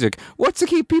fantastic music, what's to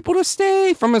keep people to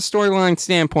stay from a storyline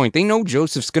standpoint? They know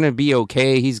Joseph's gonna be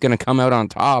okay. He's gonna come out on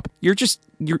top. You're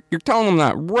telling them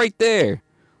that right there.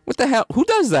 What the hell? Who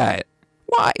does that?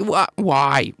 Why?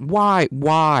 I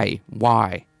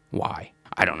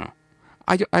don't know.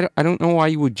 I don't know why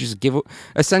you would just give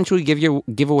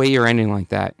away your ending like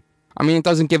that. I mean, it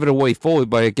doesn't give it away fully,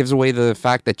 but it gives away the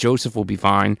fact that Joseph will be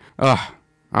fine. Ugh.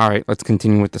 All right, let's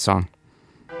continue with the song.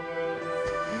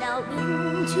 Now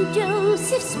into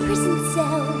Joseph's prison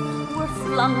cell were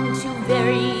flung two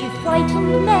very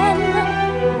frightened men.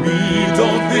 We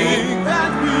don't think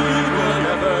that we will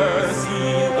ever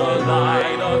see the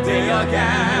light of day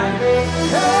again.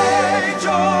 Hey,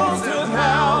 Joseph,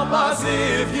 help us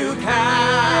if you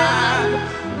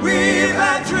can. We've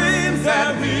had dreams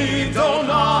that we don't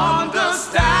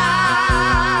understand.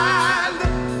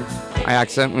 I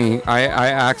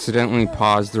accidentally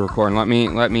paused the recording. Let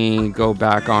me go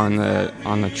back on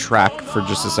the track for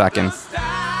just a second.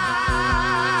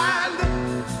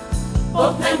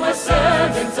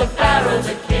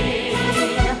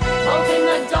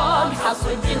 house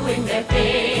were doing their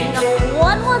thing.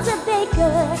 One was a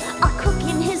baker, a cook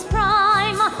in his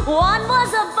prime. One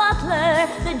was a butler,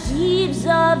 the Jeeves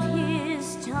of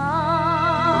his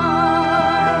time.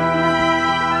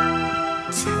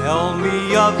 Tell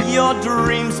me of your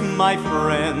dreams, my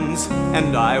friends,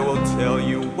 and I will tell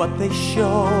you what they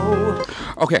show.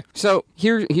 Okay, so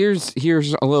here's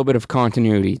a little bit of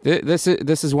continuity. This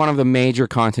is one of the major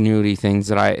continuity things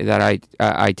that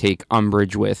I take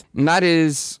umbrage with, and that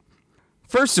is,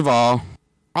 first of all,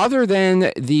 other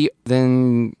than the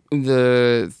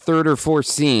third or fourth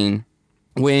scene,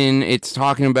 when it's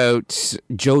talking about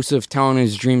Joseph telling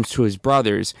his dreams to his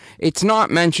brothers, it's not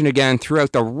mentioned again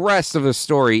throughout the rest of the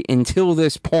story until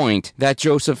this point that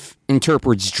Joseph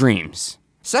interprets dreams.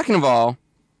 Second of all,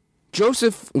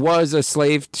 Joseph was a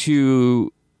slave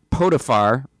to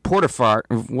Potiphar,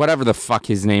 whatever the fuck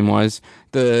his name was,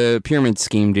 the pyramid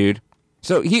scheme dude.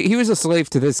 So he was a slave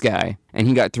to this guy, and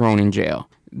he got thrown in jail.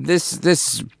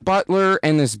 This butler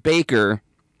and this baker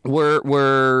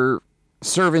were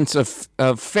servants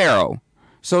of Pharaoh.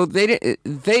 So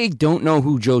they don't know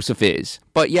who Joseph is,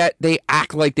 but yet they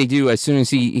act like they do as soon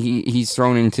as he's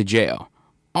thrown into jail.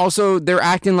 Also, they're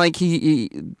acting like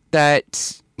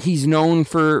that he's known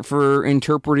for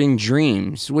interpreting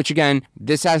dreams, which again,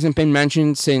 this hasn't been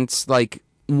mentioned since like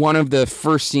one of the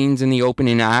first scenes in the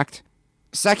opening act.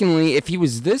 Secondly, if he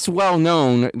was this well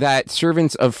known that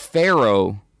servants of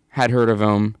Pharaoh had heard of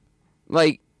him,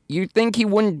 like, you'd think he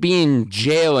wouldn't be in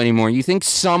jail anymore. You think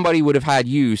somebody would have had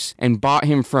use and bought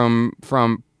him from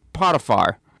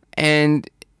Potiphar. And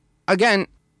again,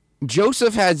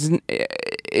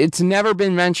 it's never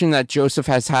been mentioned that Joseph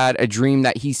has had a dream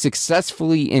that he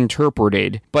successfully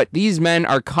interpreted, but these men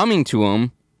are coming to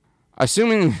him,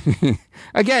 assuming,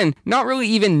 again, not really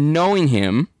even knowing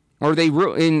him, or they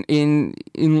in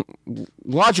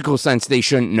logical sense they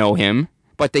shouldn't know him,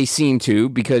 but they seem to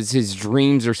because his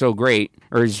dreams are so great,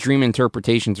 or his dream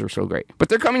interpretations are so great. But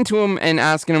they're coming to him and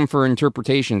asking him for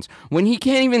interpretations when he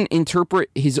can't even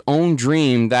interpret his own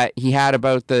dream that he had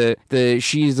about the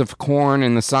sheaves of corn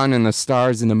and the sun and the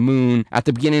stars and the moon at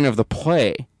the beginning of the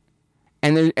play.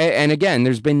 And again,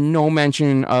 there's been no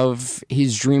mention of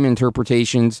his dream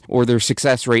interpretations or their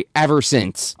success rate ever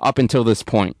since, up until this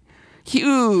point.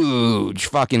 Huge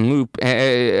fucking loop,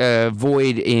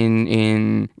 void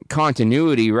in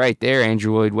continuity right there,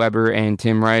 Andrew Lloyd Webber and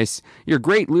Tim Rice. You're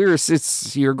great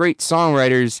lyricists, you're great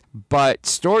songwriters, but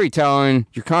storytelling,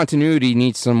 your continuity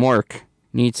needs some work.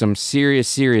 Needs some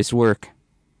serious work.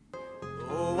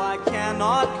 Though I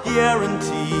cannot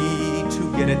guarantee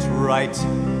to get it right,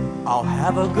 I'll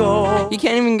have a go. He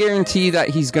can't even guarantee that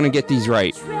he's gonna get these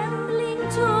right. Trembling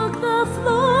took the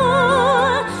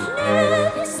floor.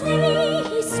 Nervously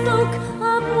he spoke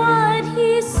of what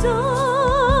he saw.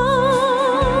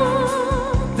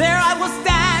 There I was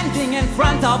standing in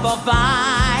front of a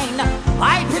vine.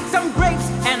 I picked some grapes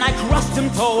and I crushed them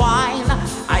to wine.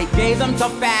 I gave them to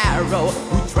Pharaoh,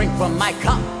 who drank from my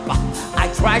cup. I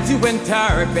tried to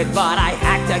interpret, but I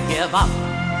had to give up.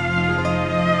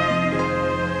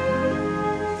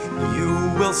 You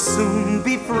will soon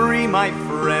be free, my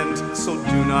friend, so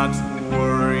do not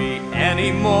worry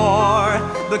anymore.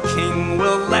 The king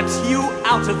will let you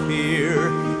out of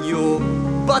here. You'll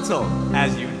buttle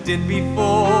as you did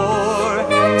before.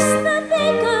 Next the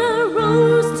baker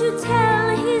rose to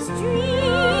tell his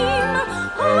dream,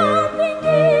 hoping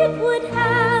it would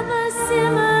have a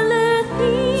similar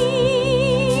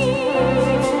theme.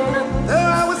 There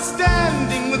I was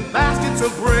standing with baskets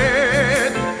of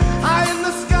bread. High in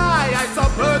the sky I saw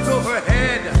birds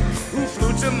overhead, who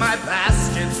flew to my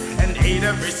baskets and ate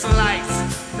every slice.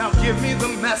 Now give me the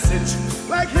message,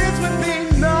 like his would be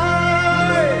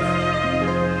nice.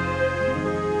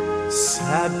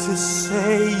 Sad to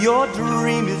say, your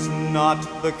dream is not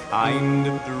the kind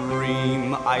of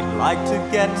dream I'd like to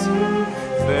get.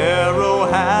 Pharaoh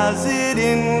has it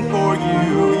in for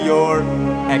you. Your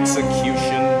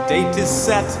execution date is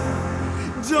set.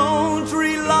 Don't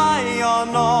rely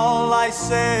on all I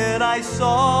said I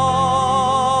saw.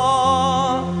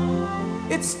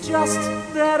 It's just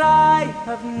that I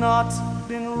have not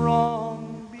been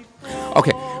wrong before.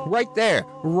 Okay, right there.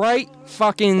 Right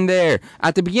fucking there.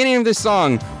 At the beginning of this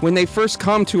song, when they first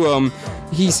come to him,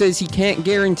 he says he can't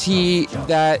guarantee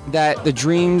that the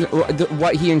dream,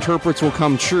 what he interprets will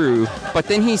come true. But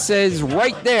then he says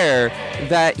right there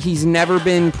that he's never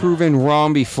been proven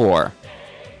wrong before.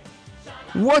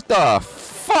 What the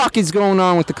fuck is going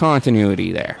on with the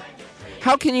continuity there?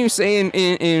 How can you say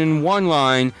in one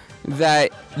line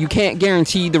that you can't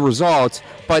guarantee the results,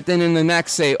 but then in the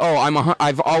next say, oh,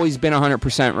 I've always been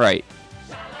 100% right?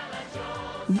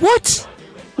 What?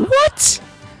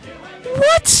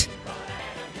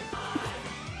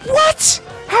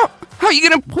 are you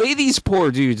going to play these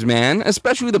poor dudes, man?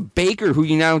 Especially the baker who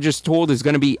you now just told is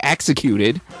going to be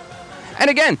executed. And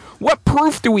again, what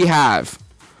proof do we have?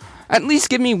 At least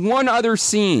give me one other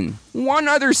scene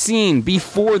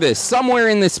before this, somewhere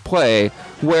in this play,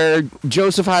 where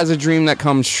Joseph has a dream that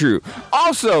comes true.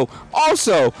 Also,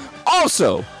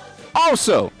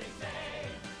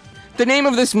 the name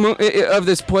of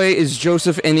this play is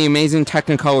Joseph and the Amazing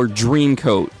Technicolor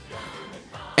Dreamcoat.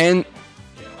 And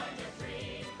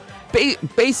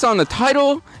based on the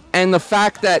title and the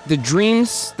fact that the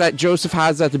dreams that Joseph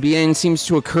has at the beginning seems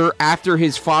to occur after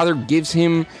his father gives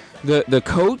him the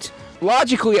coat,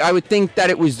 logically I would think that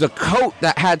it was the coat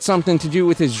that had something to do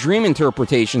with his dream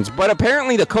interpretations, but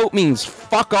apparently the coat means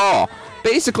fuck all.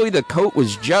 Basically the coat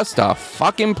was just a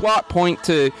fucking plot point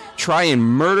to try and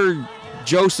murder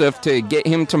Joseph to get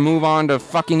him to move on to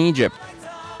fucking Egypt.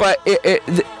 But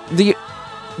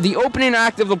the opening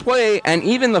act of the play and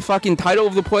even the fucking title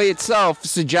of the play itself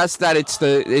suggests that it's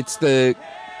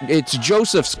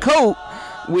Joseph's coat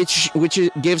which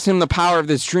gives him the power of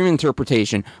this dream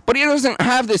interpretation. But he doesn't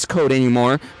have this coat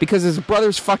anymore because his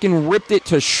brothers fucking ripped it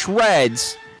to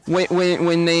shreds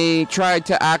when they tried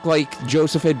to act like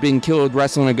Joseph had been killed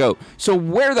wrestling a goat. So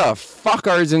where the fuck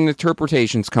are his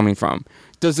interpretations coming from?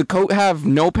 Does the coat have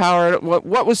no power?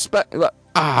 What was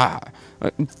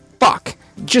fuck.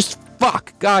 Just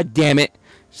fuck. God damn it.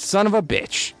 Son of a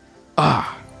bitch.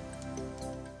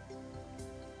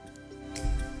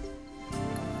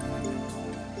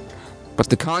 But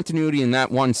the continuity in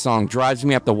that one song drives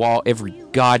me up the wall every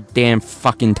goddamn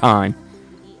fucking time.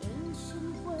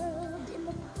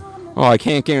 Oh, I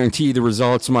can't guarantee the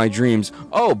results of my dreams.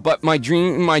 Oh, but my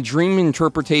dream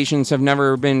interpretations have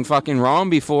never been fucking wrong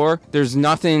before. There's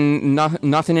nothing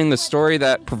in the story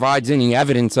that provides any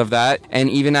evidence of that. And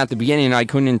even at the beginning, I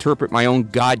couldn't interpret my own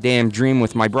goddamn dream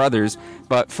with my brothers.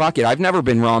 But fuck it, I've never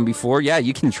been wrong before. Yeah,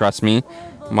 you can trust me,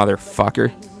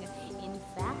 motherfucker.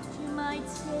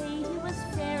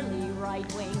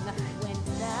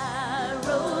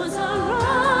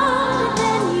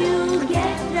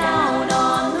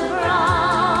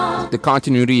 The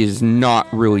continuity is not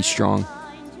really strong.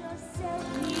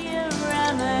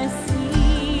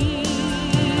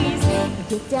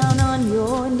 Get down on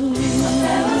your knees. A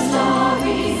Pharaoh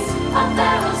story, a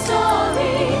Pharaoh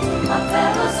story, a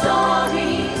Pharaoh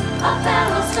story, a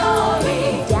Pharaoh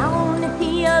story. Down at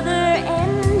the other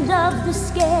end of the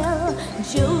scale,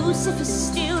 Joseph is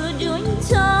still doing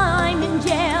time in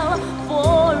jail.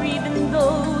 For even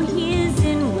though he is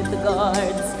in with the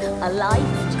guards, a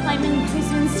lifetime in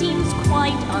prison seems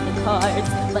quite on the cards.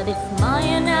 But if my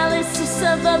analysis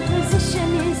of the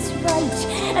position is right,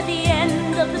 at the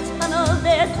end of the tunnel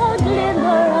there's a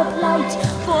glimmer of light.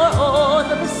 For all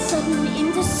of a sudden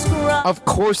indescribable. Of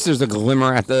course there's a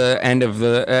glimmer at the end of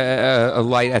the a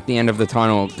light at the end of the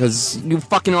tunnel, because you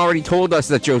fucking already told us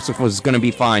that Joseph was gonna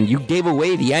be fine. You gave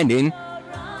away the ending.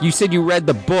 You said you read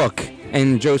the book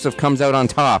and Joseph comes out on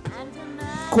top.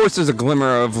 Of course there's a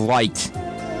glimmer of light.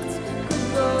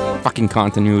 Fucking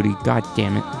continuity, god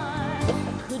damn it.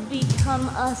 Could become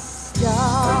a star.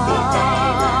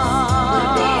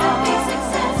 Could be a big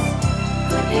success.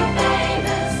 Could be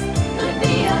famous. Could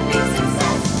be a big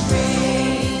success.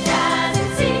 Strange as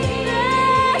it seems,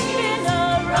 in a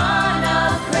run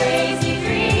of crazy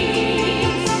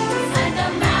dreams, and a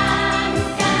man who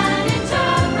can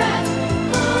interpret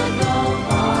could go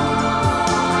far.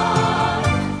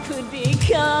 Could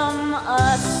become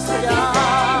a star.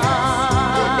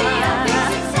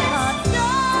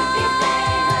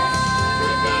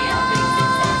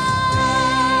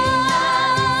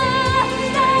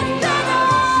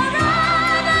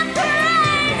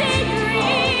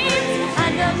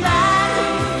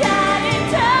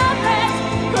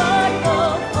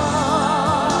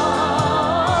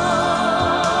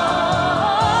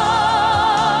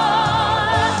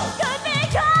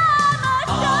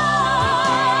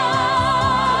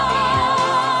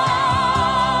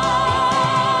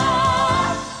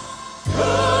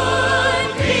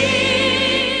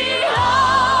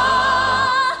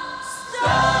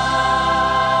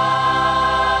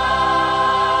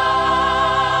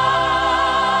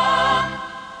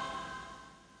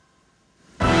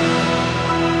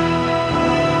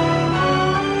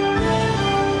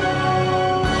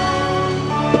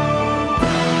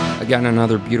 Again,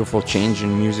 another beautiful change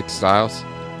in music styles.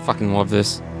 Fucking love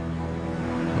this.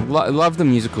 Love the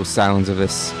musical sounds of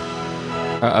this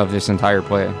entire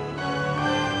play.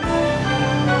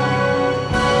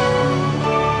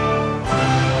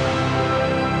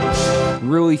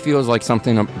 Really feels like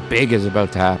something big is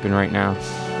about to happen right now.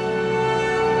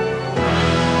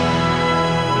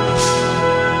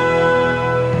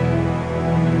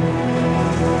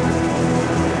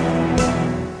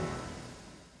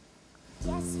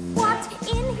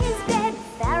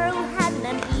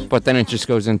 But then it just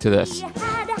goes into this. He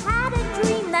had a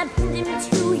dream that pinned him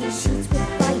to his sheets with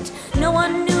fright. No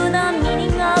one knew the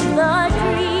meaning of the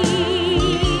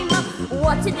dream.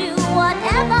 What to do,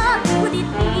 whatever could it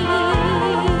be?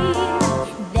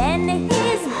 Then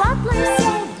his butler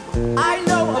said, I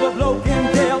know of a bloke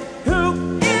in jail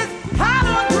who is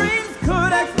having dreams,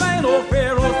 could explain old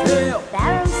Pharaoh's tale.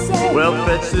 Pharaoh said, Well,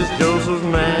 fetch this Joseph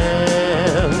man.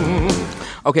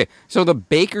 Okay, so the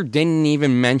baker didn't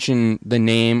even mention the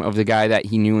name of the guy that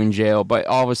he knew in jail, but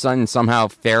all of a sudden, somehow,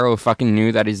 Pharaoh fucking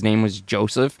knew that his name was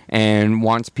Joseph and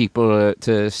wants people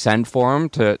to send for him,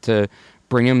 to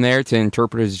bring him there to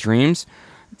interpret his dreams.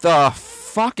 The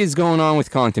fuck is going on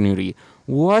with continuity?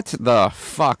 What the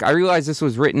fuck? I realize this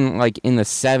was written, like, in the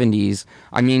 70s.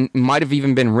 I mean, it might have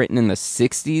even been written in the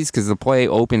 60s, because the play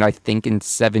opened, I think, in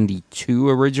 72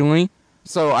 originally.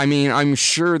 So, I mean, I'm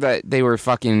sure that they were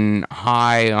fucking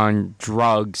high on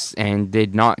drugs and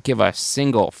did not give a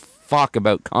single fuck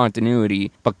about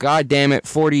continuity. But goddamn it,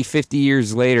 40, 50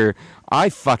 years later, I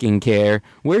fucking care.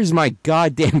 Where's my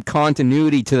goddamn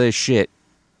continuity to this shit?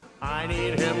 I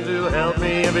need him to help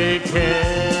me if he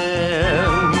can.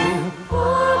 poor,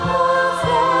 poor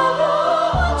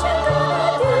Pharaoh, what you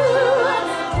gonna do?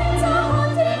 Dreams are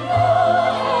haunting you,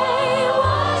 hey,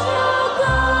 what you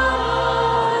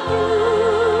gonna do?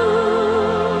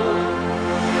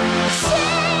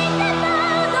 Shake the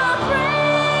bell of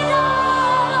freedom.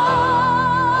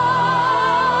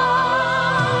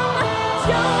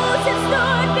 Joseph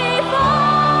stood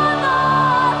before the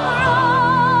throne.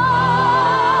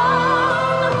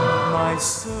 My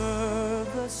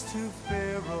service to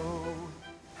Pharaoh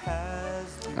has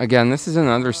Again, this is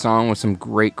another song with some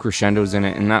great crescendos in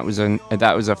it, and that was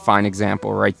a fine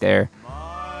example right there.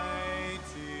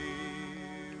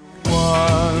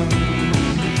 one.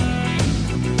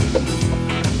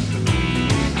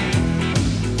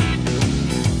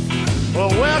 Well,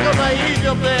 welcome to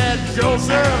Egypt there,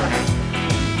 Joseph.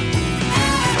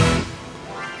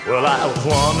 Well, I was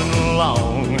wandering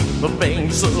along the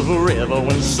banks of a river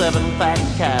when 7 fat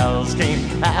cows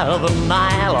came out of the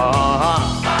Nile.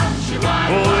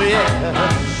 Oh,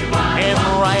 yeah. And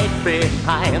right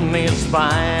behind these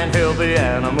fine, healthy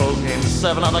animals came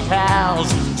 7 other cows,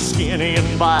 skinny and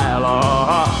vile.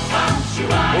 Oh,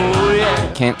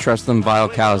 yeah. Can't trust them vile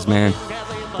cows, man.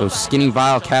 Those skinny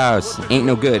vile cows ain't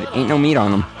no good. Ain't no meat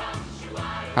on them.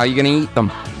 How you gonna eat them?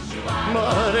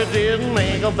 But it didn't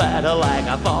make a batter like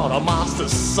I thought a monster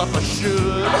supper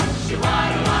should.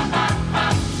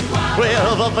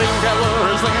 Well, the thing that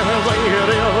worse than they had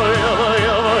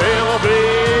ever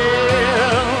been.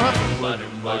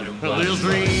 This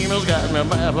dream has got me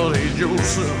baffled, hey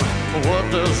Joseph. What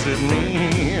does it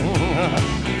mean?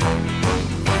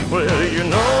 Well, you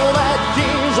know that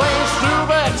kings ain't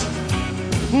stupid,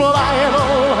 but I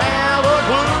don't have a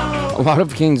clue. A lot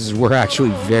of kings were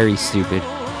actually very stupid.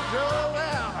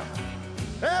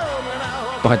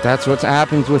 But that's what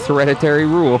happens with hereditary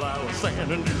rule. I was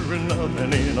standing doing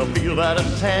nothing in a field out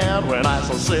of town when I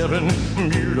saw 7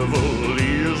 beautiful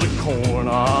ears of corn.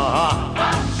 Oh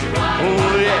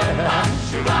yeah,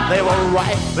 they were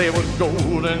ripe, they were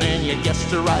golden, and you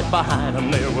guessed it, right behind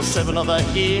them there were 7 other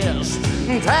ears,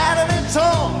 tattered and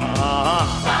torn.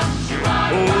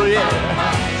 Oh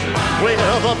yeah.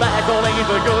 Well, the back one ain't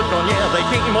the good one, yeah, they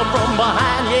came up from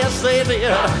behind, yes they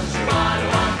did.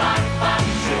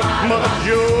 But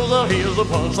Joseph, here's the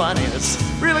punchline, and it's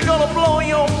really gonna blow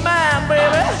your mind,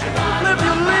 baby, if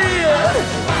you live.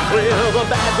 Well, the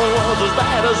back one was as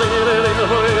bad as it ever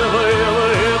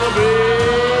been.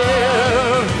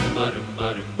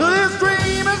 This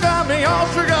dream has got me all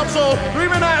shook up, so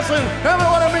dream and asking, tell me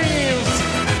what it means.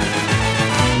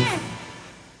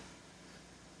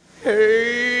 Hey.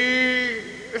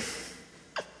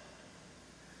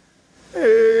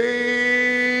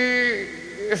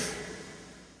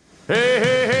 Hey,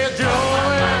 hey, hey,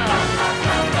 Joey,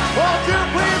 won't you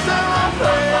please tell me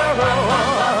Pharaoh,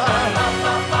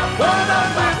 what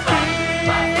does it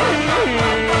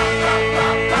mean?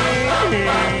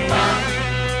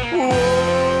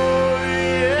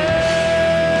 Oh, yeah.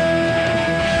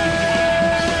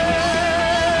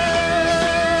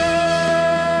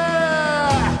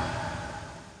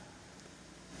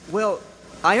 Well,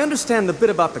 I understand the bit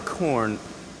about the corn,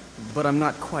 but I'm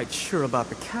not quite sure about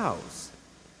the cows.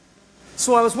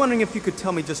 So I was wondering if you could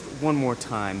tell me just one more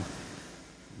time.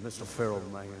 Mr. Pharaoh,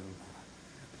 man,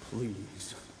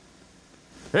 please.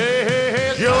 Hey, hey,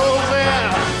 hey,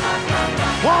 Joseph,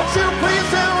 won't you please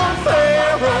tell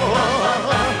Pharaoh,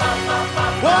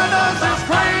 what does this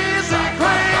crazy,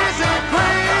 crazy,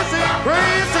 crazy,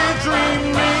 crazy dream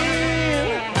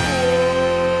mean?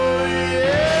 Oh,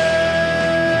 yeah.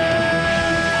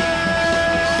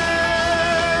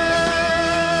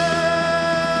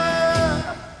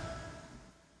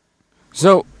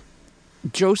 So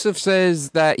Joseph says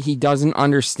that he doesn't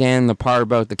understand the part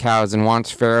about the cows and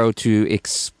wants Pharaoh to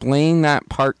explain that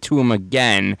part to him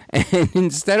again. And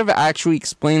instead of actually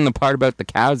explaining the part about the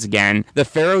cows again, the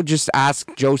Pharaoh just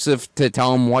asks Joseph to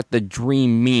tell him what the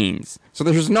dream means. So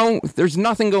there's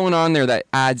nothing going on there that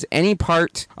adds any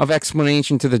part of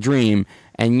explanation to the dream,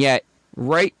 and yet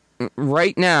right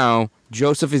now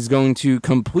Joseph is going to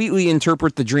completely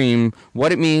interpret the dream,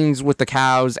 what it means with the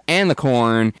cows and the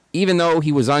corn, even though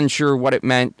he was unsure what it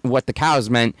meant, what the cows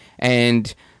meant,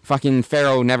 and fucking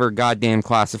Pharaoh never goddamn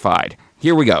classified.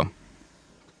 Here we go.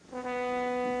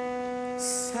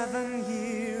 7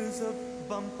 years of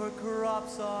bumper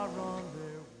crops are on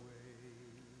their way.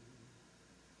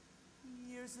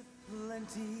 Years of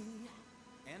plenty,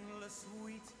 endless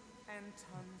wheat, and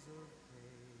tons of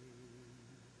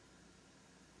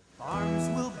farms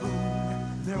will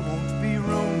boom, there won't be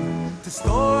room to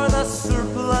store the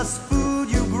surplus food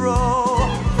you grow.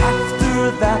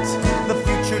 After that, the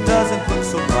future doesn't look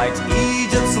so bright.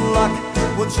 Egypt's luck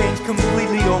will change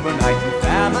completely overnight.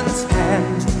 Famine's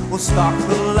hand will stock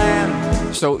the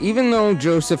land. So even though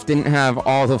Joseph didn't have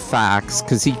all the facts,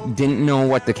 because he didn't know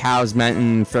what the cows meant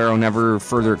and Pharaoh never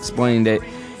further explained it,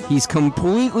 he's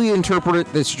completely interpreted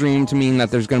this dream to mean that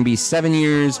there's going to be 7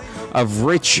 years of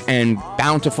rich and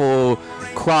bountiful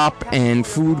crop and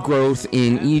food growth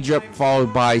in Egypt,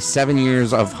 followed by 7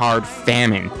 years of hard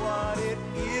famine. What it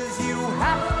is you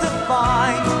have to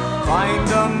find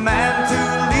a man to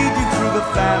lead you through the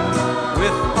famine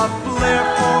with a flair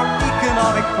for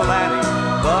economic planning.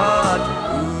 But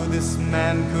who this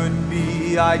man could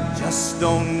be, I just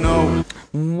don't know.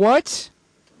 What?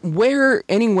 Where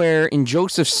anywhere in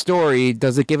Joseph's story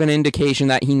does it give an indication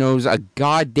that he knows a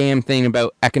goddamn thing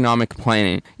about economic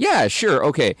planning? Yeah, sure,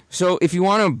 okay. So if you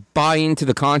want to buy into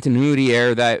the continuity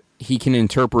error that he can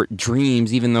interpret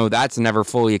dreams, even though that's never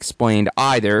fully explained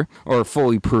either, or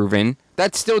fully proven,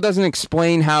 that still doesn't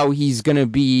explain how he's gonna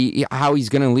lead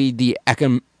the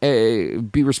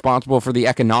be responsible for the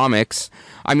economics.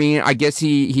 I mean, I guess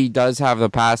he does have the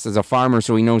past as a farmer,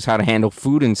 so he knows how to handle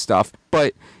food and stuff,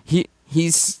 but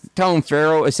he's telling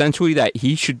Pharaoh essentially that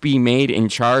he should be made in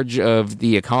charge of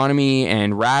the economy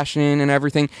and rationing and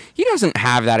everything. He doesn't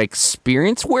have that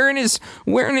experience. Where in his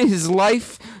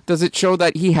life does it show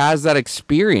that he has that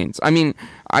experience? I mean,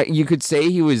 you could say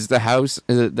he was the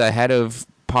head of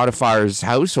Potiphar's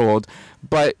household,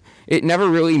 but it never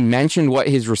really mentioned what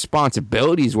his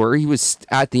responsibilities were. He was,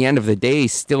 at the end of the day,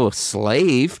 still a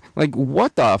slave. Like,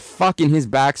 what the fuck in his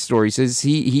backstory says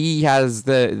he has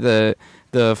the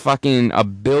fucking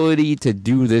ability to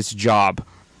do this job.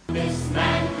 This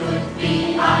man could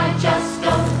be, I just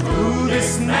don't know. Who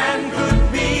this man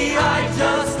could be, I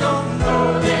just don't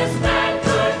know. This man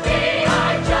could be,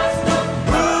 I just don't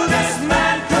know. Who this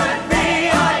man could be,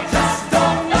 I just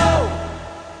don't know.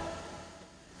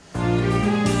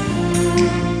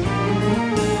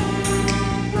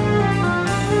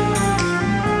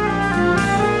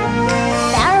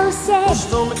 Pharaoh said,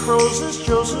 Stone the crows says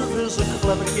Joseph is a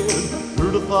clever kid.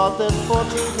 Who'd have thought that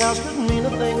 14 cows could mean the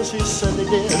things he said they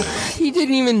did? He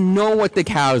didn't even know what the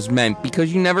cows meant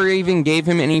because you never even gave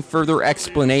him any further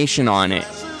explanation on it.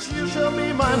 Says you shall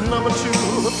be my number 2.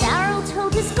 Pharaoh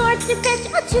told his guards to fetch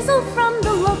a chisel from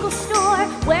the local store,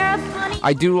 where upon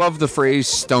I do love the phrase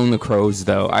 "stone the crows,"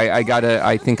 though. I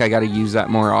think I gotta use that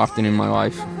more often in my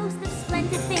life. a host of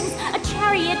splendid things, a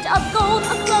chariot of gold,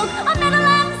 a cloak, a medal,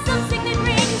 and some signet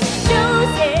rings.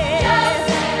 Joseph,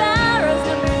 Pharaoh's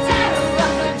number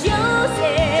 2.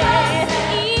 Joseph,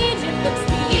 Egypt looks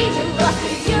beautiful.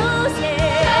 Joseph,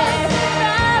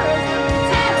 Pharaoh's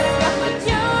number 2.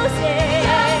 Joseph,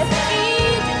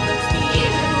 Egypt looks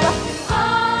beautiful.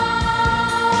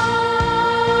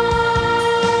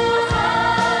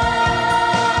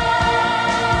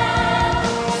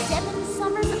 Seven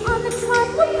summers on the trot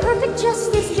were perfect,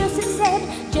 just as Joseph said.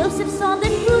 Joseph saw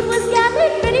that food was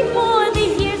gathered, ready for the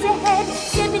years ahead.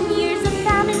 7 years of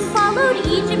famine followed.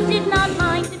 Egypt did not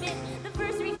mind a bit. The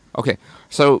first Okay,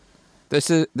 so this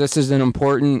is an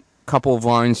important couple of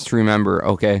lines to remember.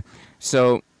 Okay,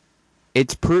 so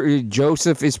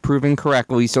Joseph is proven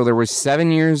correctly. So there was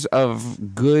 7 years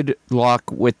of good luck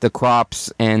with the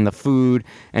crops and the food,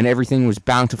 and everything was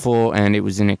bountiful and it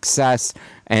was in excess,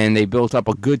 and they built up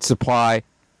a good supply.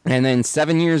 And then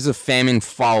 7 years of famine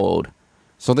followed.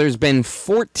 So there's been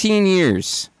 14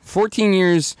 years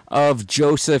of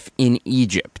Joseph in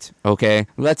Egypt, okay?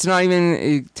 Let's not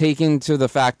even take into the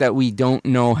fact that we don't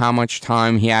know how much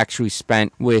time he actually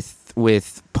spent with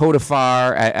with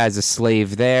Potiphar as a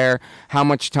slave there, how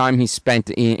much time he spent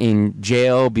in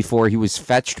jail before he was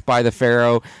fetched by the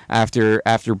Pharaoh after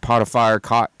Potiphar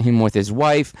caught him with his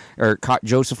wife, or caught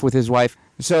Joseph with his wife.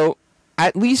 So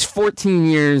at least 14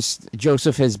 years,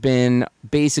 Joseph has been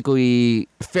basically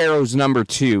Pharaoh's number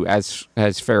 2, as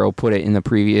Pharaoh put it in the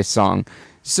previous song.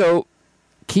 So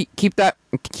keep that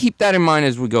in mind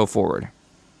as we go forward.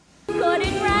 Good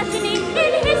and rationing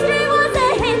in history was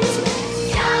a hint.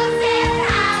 Joseph,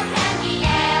 how can we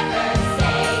ever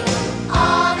say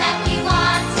all that we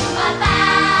want to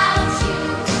about you?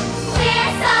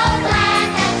 We're so glad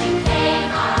that you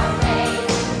came our way.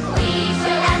 We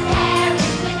should have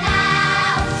perished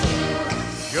without you.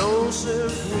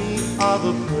 Joseph, we are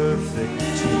the perfect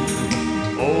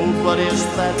team. Oh, but is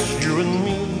that you and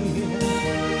me?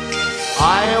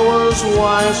 I was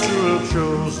wise to have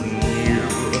chosen you.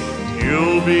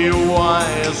 You'll be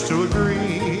wise to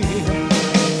agree.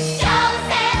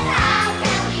 Joseph, how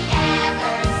can we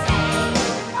ever say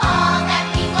all that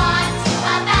we want to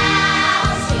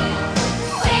about you?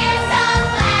 We're so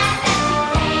glad that you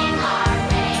came our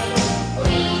way.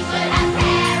 We should have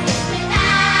perished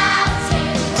without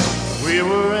you. We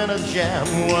were in a jam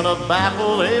when I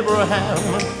baffled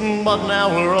Abraham, but now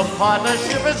we're a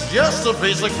partnership, it's just a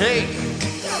piece of cake.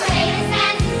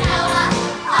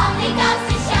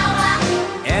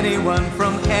 Anyone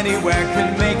from anywhere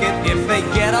can make it if they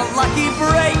get a lucky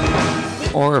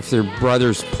break. Or if their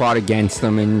brothers plot against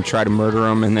them and try to murder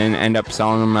them and then end up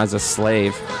selling them as a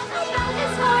slave. I know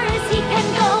as far as he can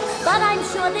go, but I'm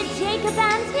sure that Jacob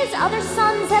and his other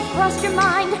sons have crossed your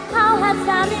mind. How has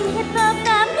famine hit the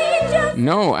family just?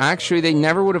 No, actually, they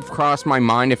never would have crossed my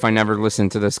mind if I never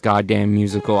listened to this goddamn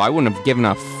musical. I wouldn't have given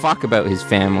a fuck about his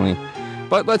family.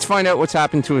 But let's find out what's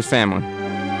happened to his family.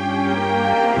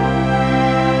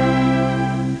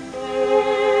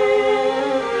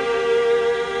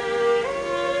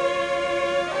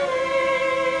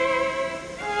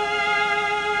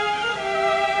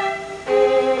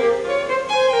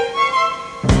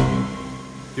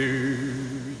 Do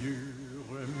you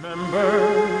remember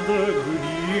the good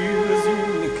years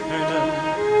in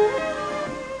Canaan?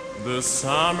 The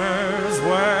summers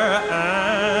were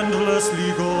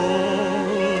endlessly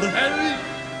gold, and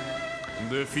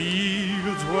the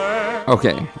fields were...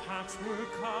 Okay.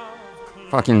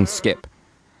 Fucking skip.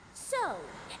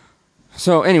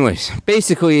 So anyways,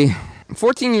 basically,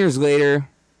 14 years later,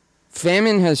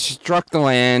 famine has struck the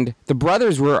land. The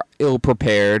brothers were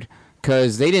ill-prepared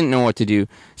because they didn't know what to do.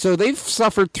 So they've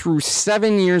suffered through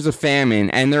 7 years of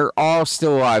famine, and they're all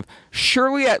still alive.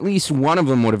 Surely at least one of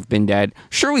them would have been dead.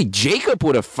 Surely Jacob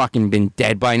would have fucking been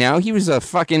dead by now. He was a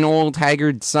fucking old,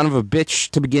 haggard son of a bitch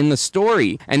to begin the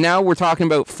story. And now we're talking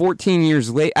about 14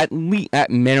 years late, at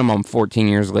minimum 14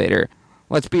 years later.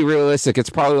 Let's be realistic. It's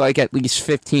probably like at least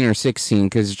 15 or 16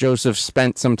 because Joseph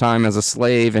spent some time as a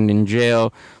slave and in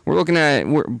jail. We're looking at,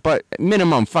 but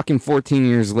minimum fucking 14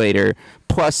 years later,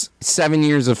 plus 7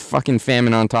 years of fucking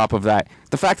famine on top of that.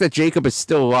 The fact that Jacob is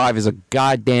still alive is a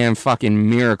goddamn fucking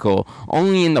miracle.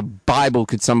 Only in the Bible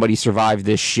could somebody survive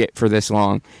this shit for this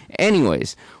long.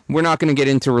 Anyways, we're not going to get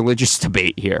into religious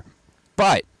debate here.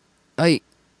 But,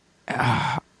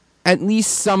 at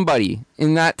least somebody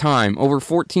in that time, over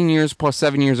 14 years plus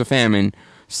 7 years of famine,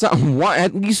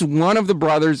 at least one of the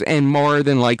brothers, and more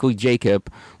than likely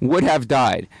Jacob, would have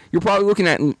died. You're probably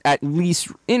looking at least,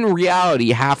 in reality,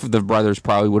 half of the brothers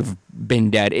probably would have been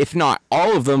dead, if not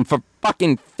all of them, for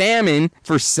fucking famine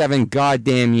for 7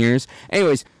 goddamn years.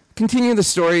 Anyways, continue the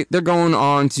story. They're going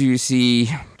on to see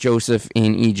Joseph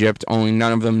in Egypt, only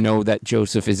none of them know that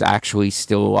Joseph is actually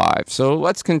still alive. So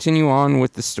let's continue on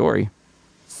with the story.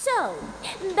 So,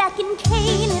 back in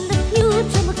Canaan, the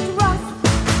future looked rough.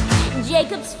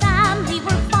 Jacob's family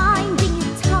were finding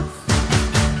it tough.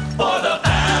 For the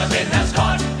famine has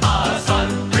caught us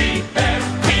unprepared.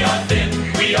 We are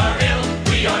thin, we are ill,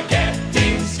 we are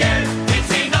getting scared.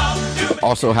 It's enough to...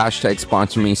 Also, hashtag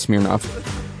sponsor me, Smirnoff.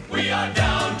 We are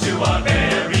down to our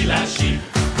very last sheep.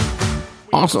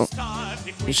 Also,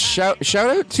 shout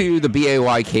out to the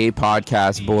BAYK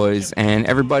podcast boys and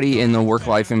everybody in the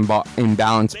Work-Life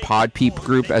Imbalance Pod Peep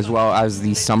group, as well as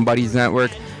the Somebodies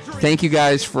Network. Thank you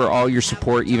guys for all your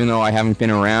support, even though I haven't been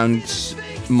around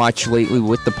much lately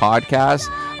with the podcast.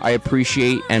 I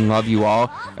appreciate and love you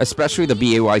all, especially the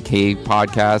BAYK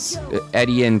podcast.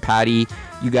 Eddie and Patty,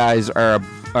 you guys are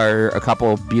a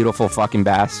couple of beautiful fucking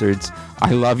bastards.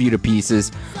 I love you to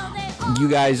pieces. You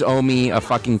guys owe me a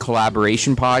fucking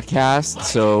collaboration podcast,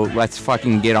 so let's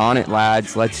fucking get on it,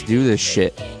 lads. Let's do this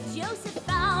shit. Joseph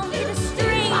found a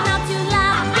string not to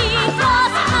laugh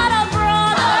because had a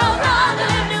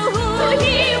brother knew who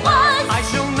he was. I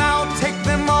shall now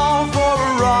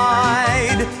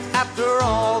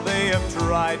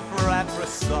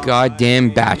goddamn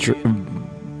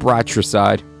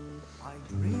Bratricide. I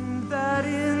dreamed that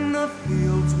in the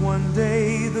fields one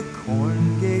day the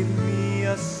corn gave me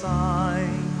a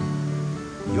sign.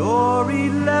 Your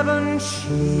 11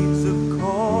 sheaves of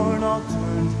corn all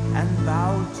turned and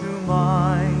bowed to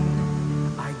mine.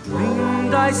 I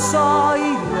dreamed I saw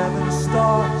 11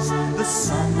 stars, the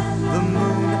sun, the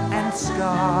moon, and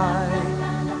sky,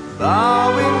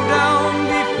 bowing down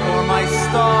before my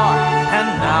star, and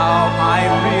now I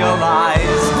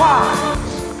realize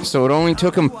why. So it only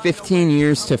took him 15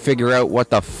 years to figure out what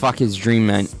the fuck his dream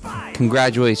meant.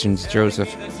 Congratulations,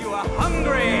 Joseph.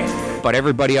 But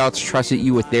everybody else trusted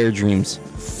you with their dreams.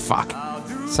 Fuck.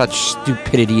 Such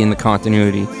stupidity in the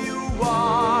continuity.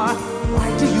 Why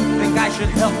do you think I should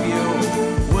help you?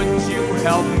 Wouldn't you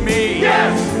help me?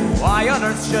 Yes! Why on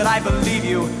earth should I believe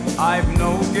you? I've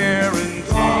no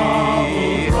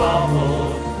guarantee.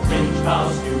 Grovel, cringe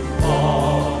vows to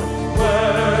fall.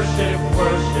 Worship,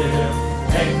 worship,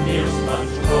 and kneel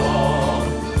sponge crawl.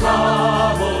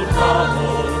 Grovel,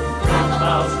 grovel, cringe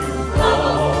vows to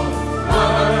fall.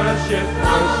 Worship,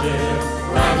 worship,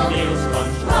 and kneel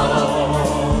sponge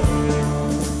crawl.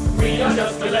 We are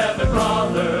just 11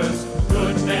 brothers,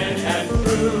 good men and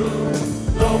true.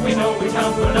 Though we know we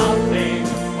count for nothing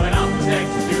when I'm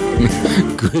next to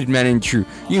you. Good men and true.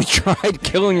 You tried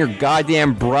killing your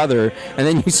goddamn brother, and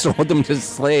then you sold them to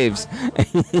slaves.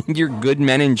 And you're good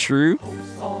men and true?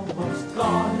 Almost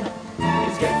gone.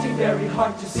 It's getting very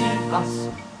hard to see us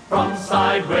from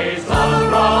sideways. Grovel,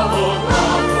 grovel,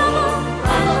 grovel,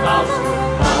 cringe vows to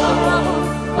fall.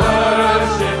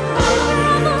 Worship,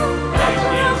 worship, and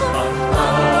kneel sponge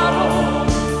crawl.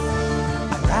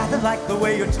 I rather like the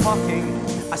way you're talking,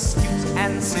 astute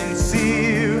and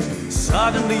sincere.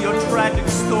 Suddenly your tragic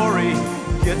story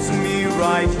gets me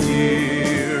right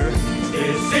here.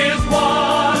 This is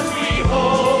what we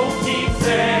hope keep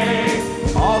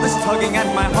safe. All this tugging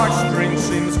at my heartstrings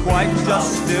seems quite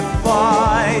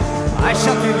justified. I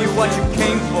shall give you what you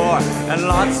came for, and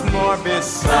lots more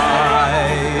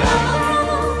besides.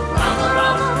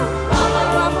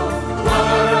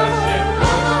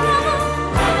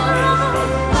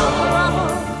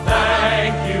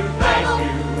 Thank you,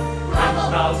 cringe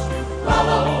vows to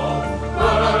fall.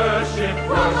 Worship,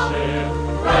 worship,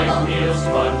 and kneel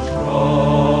sponge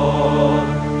crawl.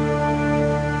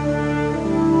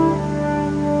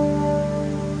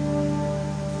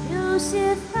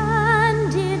 Joseph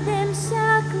handed them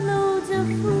sackloads of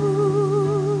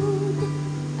food,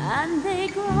 and they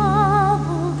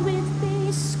groveled with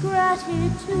base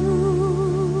gratitude.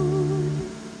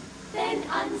 Then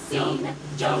unseen,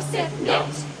 Joseph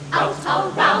nipped out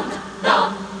around the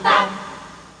back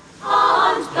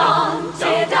and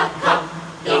planted a cup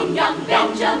in young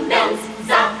Benjamin's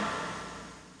sack.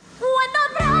 When the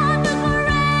brothers were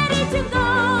ready to go,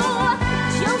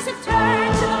 Joseph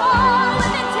turned to Paul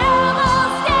with a terrible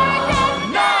stare and said,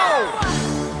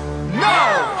 No!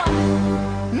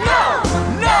 No!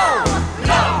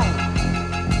 No!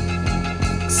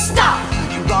 Stop!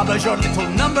 You robbers, your little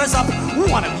number's up.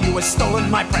 One of you has stolen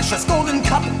my precious golden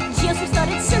cup. Joseph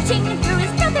started searching through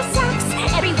his brother's sacks.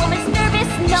 Every woman's nervous.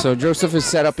 No. So Joseph has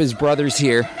set up his brothers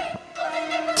here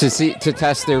to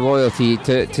test their loyalty,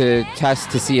 to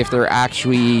test to see if they're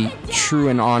actually true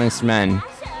and honest men.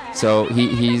 So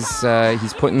he's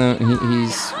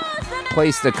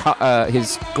placed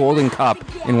his golden cup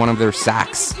in one of their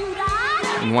sacks,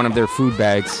 in one of their food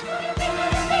bags.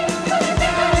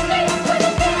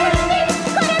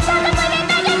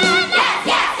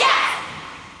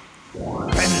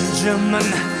 Benjamin,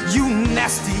 you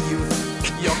nasty youth.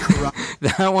 You're corrupt.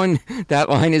 That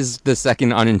line is the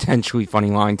second unintentionally funny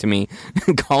line to me.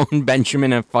 Calling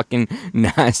Benjamin a fucking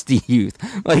nasty youth.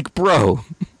 Like, bro.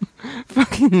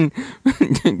 Fucking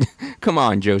come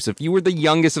on, Joseph. You were the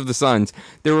youngest of the sons.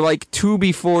 There were like two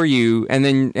before you, and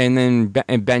then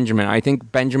Benjamin. I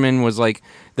think Benjamin was like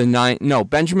the ninth. No,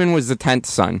 Benjamin was the 10th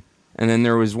son, and then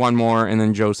there was one more, and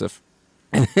then Joseph.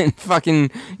 And then fucking,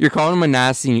 you're calling him a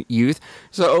nasty youth.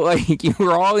 So, like, you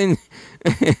were all in...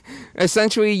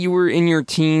 essentially, you were in your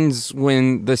teens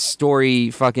when the story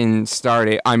fucking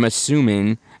started, I'm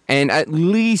assuming. And at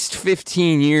least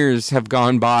 15 years have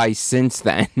gone by since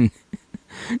then.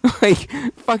 Like,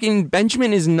 fucking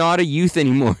Benjamin is not a youth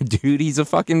anymore, dude. He's a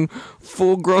fucking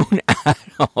full-grown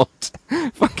adult.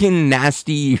 Fucking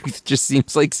nasty youth just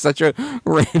seems like such a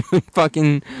random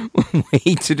fucking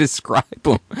way to describe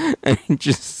him. And it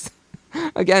just...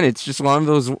 Again, it's just one of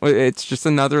those... It's just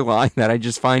another line that I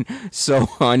just find so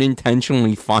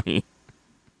unintentionally funny.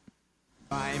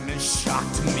 Crime has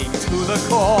shocked me to the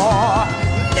core.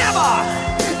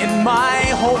 Never in my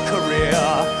whole career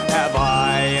have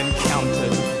I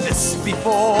encountered once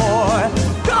before.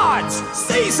 Guards,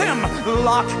 seize him,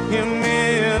 lock him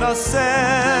in a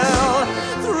cell.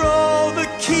 Throw the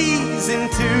keys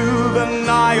into the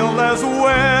Nile as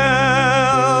well.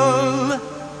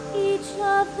 Each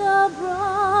of the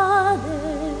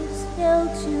brothers fell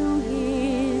to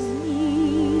his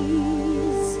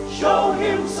knees. Show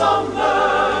him some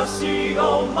mercy,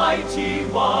 Almighty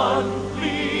One,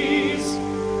 please.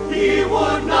 He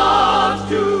would not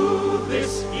do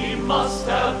this, he must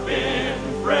have been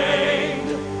framed.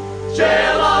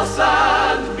 Jail us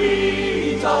and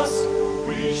beat us,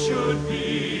 we should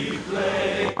be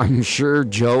blamed. I'm sure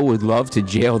Joe would love to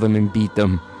jail them and beat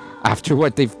them after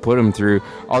what they've put him through.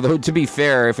 Although, to be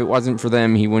fair, if it wasn't for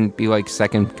them, he wouldn't be like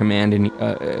second command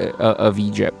of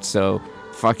Egypt. So,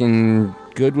 fucking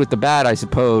good with the bad, I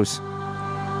suppose.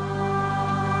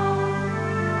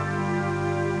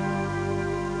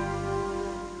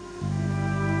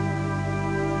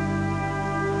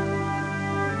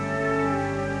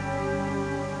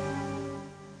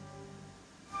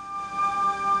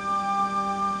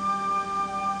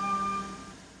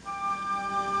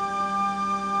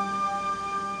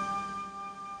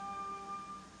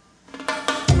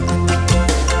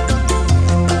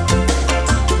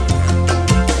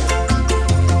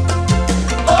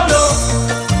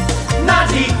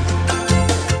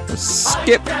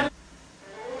 Skip.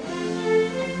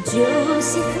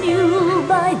 Joseph knew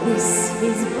by this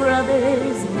his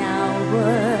brothers now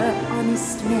were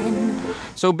honest men.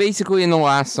 So basically, in the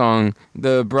last song,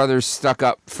 the brothers stuck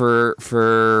up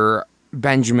for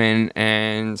Benjamin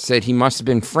and said he must have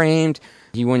been framed,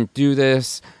 he wouldn't do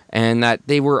this, and that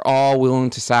they were all willing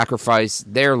to sacrifice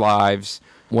their lives,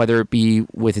 whether it be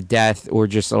with death or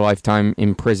just a lifetime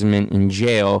imprisonment in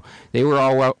jail. They were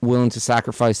all willing to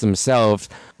sacrifice themselves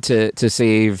to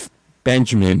save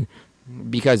Benjamin,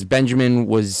 because Benjamin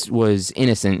was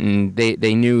innocent, and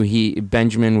they knew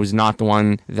Benjamin was not the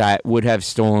one that would have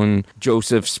stolen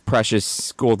Joseph's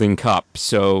precious golden cup.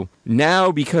 So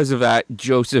now, because of that,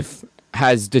 Joseph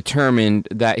has determined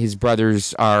that his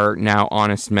brothers are now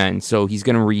honest men. So he's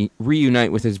going to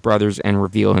reunite with his brothers and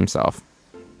reveal himself.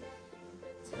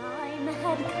 Time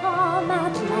had come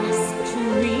at last to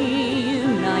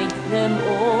reunite them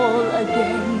all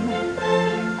again.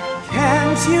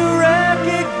 Can't you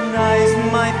recognize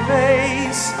my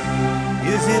face?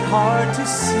 Is it hard to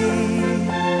see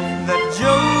that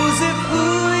Joseph, who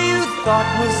you thought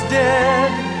was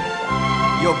dead,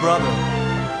 your brother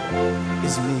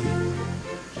is me?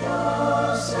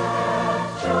 Joseph,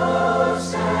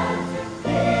 Joseph,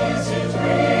 is it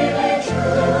really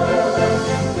true?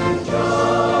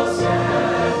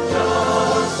 Joseph,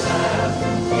 Joseph,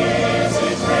 is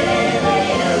it really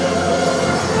you?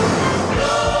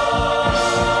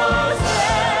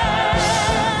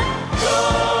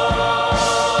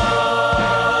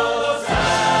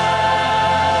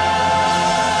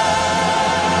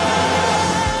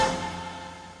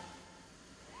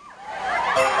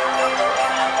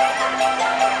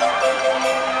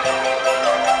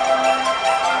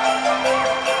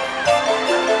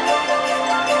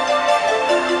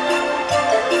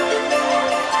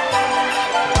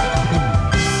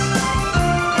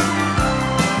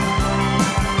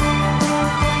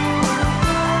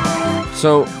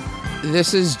 So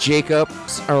this is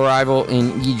Jacob's arrival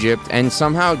in Egypt, and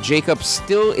somehow Jacob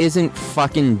still isn't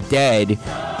fucking dead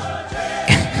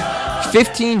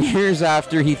 15 years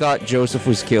after he thought Joseph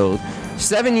was killed.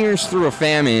 7 years through a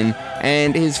famine,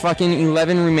 and his fucking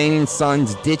 11 remaining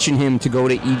sons ditching him to go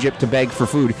to Egypt to beg for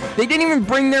food. They didn't even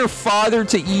bring their father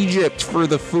to Egypt for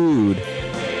the food.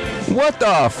 What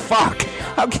the fuck?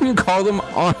 How can you call them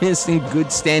honest and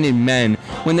good-standing men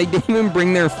when they didn't even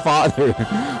bring their father,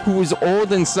 who was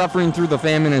old and suffering through the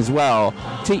famine as well,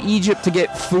 to Egypt to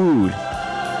get food?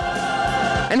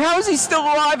 And how is he still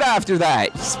alive after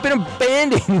that? He's been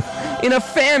abandoned in a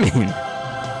famine.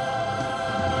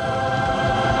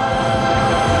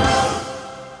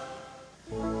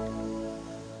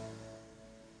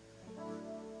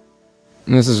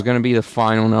 And this is going to be the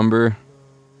final number,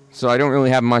 so I don't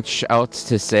really have much else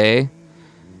to say.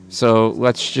 So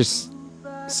let's just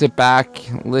sit back,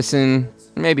 listen.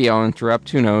 Maybe I'll interrupt,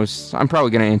 who knows. I'm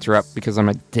probably going to interrupt because I'm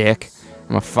a dick.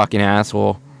 I'm a fucking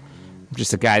asshole. I'm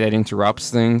just a guy that interrupts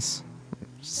things.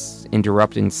 Just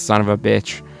interrupting son of a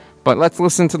bitch. But let's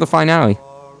listen to the finale.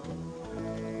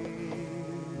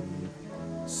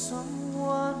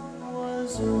 Someone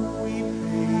was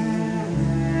weeping,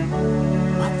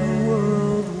 but the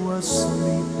world was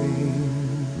sleeping.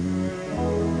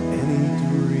 Any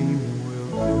dream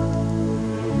will do.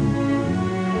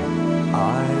 I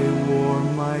wore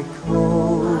my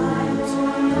coat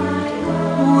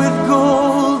with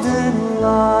golden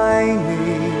light.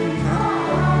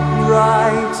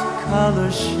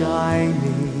 colors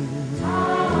shining,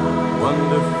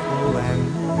 wonderful and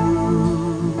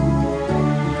blue.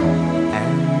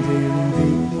 And in the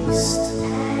east,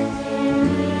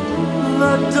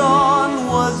 the dawn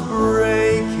was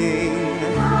breaking,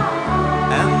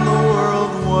 and the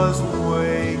world was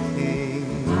waking.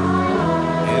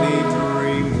 Any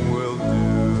dream will do.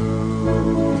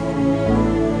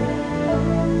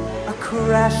 A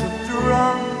crash of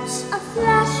drums, A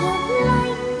flash of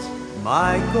light,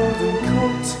 my golden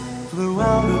coat flew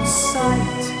out of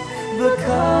sight. The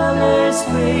colors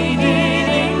faded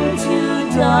into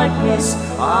darkness.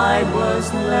 I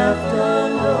was left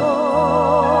alone.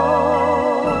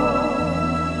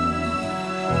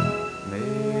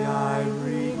 May I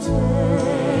return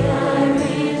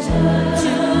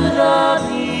to the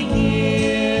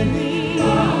beginning.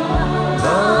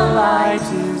 The light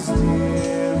is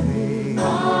dimming,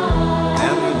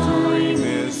 and the dream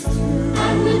is too.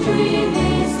 And the dream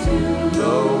is to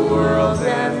The world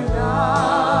and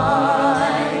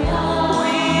I,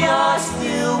 we are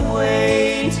still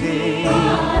waiting,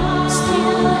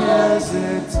 still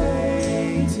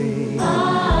hesitating.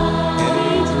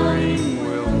 Any dream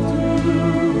will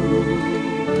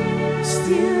do.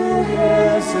 Still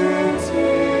hesitating.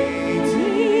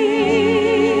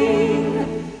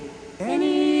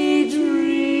 Any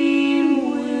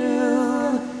dream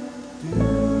will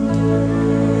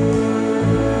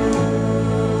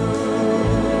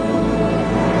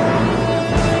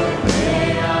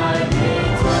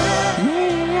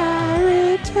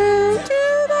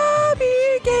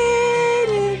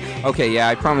Okay, yeah,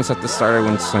 I promised at the start I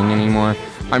wouldn't sing anymore.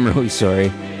 I'm really sorry.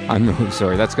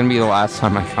 That's gonna be the last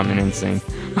time I come in and sing.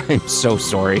 I'm so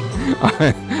sorry.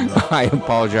 I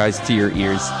apologize to your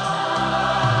ears.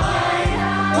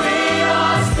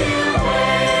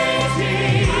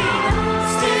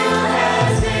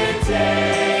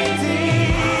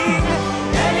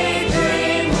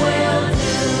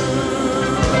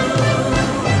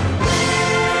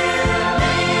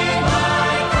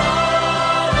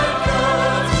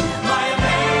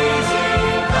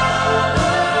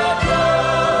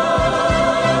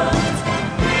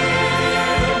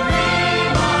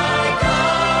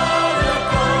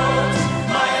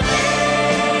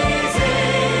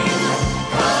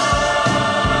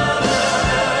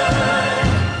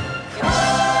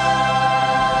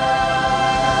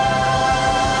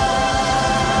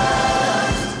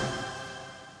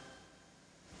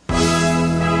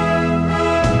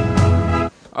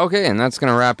 Okay, and that's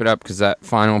gonna wrap it up because that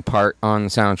final part on the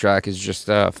soundtrack is just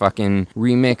a fucking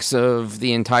remix of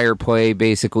the entire play,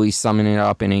 basically summing it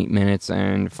up in 8 minutes,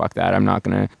 and fuck that, I'm not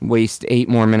gonna waste 8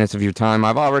 more minutes of your time.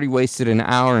 I've already wasted an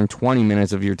hour and 20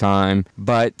 minutes of your time,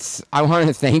 but I want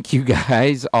to thank you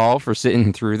guys all for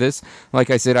sitting through this.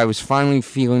 Like I said, I was finally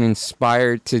feeling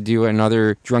inspired to do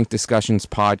another Drunk Discussions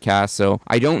podcast, so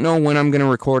I don't know when I'm gonna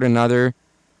record another.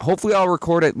 Hopefully I'll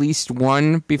record at least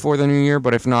one before the new year,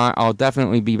 but if not, I'll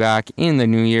definitely be back in the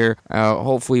new year,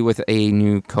 hopefully with a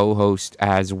new co-host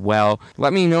as well.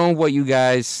 Let me know what you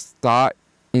guys thought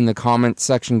in the comments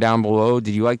section down below.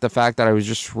 Did you like the fact that I was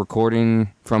just recording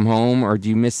from home, or do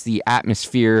you miss the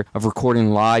atmosphere of recording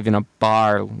live in a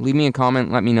bar? Leave me a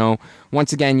comment, let me know.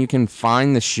 Once again, you can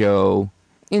find the show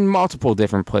in multiple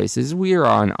different places. We are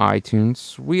on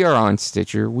iTunes, we are on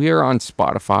Stitcher, we are on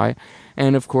Spotify,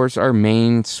 and of course our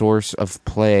main source of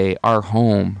play, our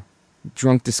home,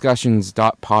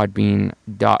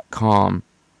 drunkdiscussions.podbean.com.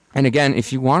 And again,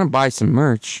 if you want to buy some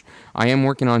merch, I am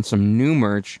working on some new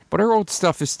merch, but our old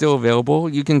stuff is still available.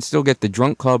 You can still get the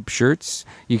Drunk Club shirts.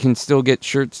 You can still get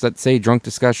shirts that say Drunk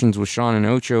Discussions with Sean and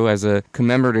Ocho as a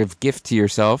commemorative gift to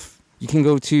yourself. You can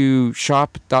go to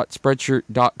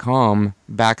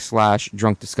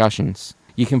shop.spreadshirt.com/Drunk Discussions.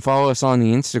 You can follow us on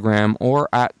the Instagram or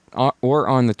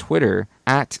on the Twitter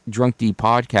at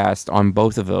DrunkDPodcast on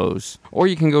both of those. Or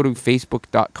you can go to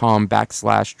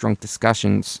facebook.com/Drunk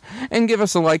Discussions and give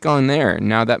us a like on there.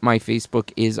 Now that my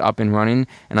Facebook is up and running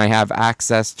and I have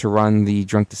access to run the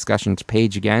Drunk Discussions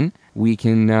page again, we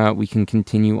can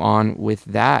continue on with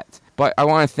that. But I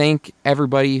want to thank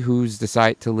everybody who's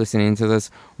decided to listen into this.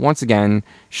 Once again,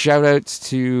 shout outs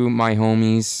to my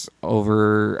homies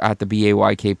over at the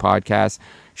BAYK podcast.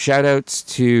 Shout outs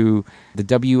to the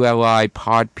WLI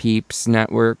Pod Peeps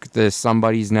Network, the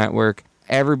Somebody's Network,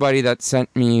 everybody that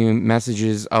sent me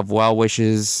messages of well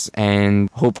wishes and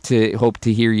hope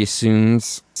to hear you soon,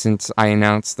 since I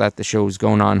announced that the show was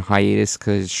going on hiatus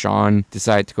because Sean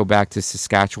decided to go back to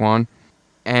Saskatchewan.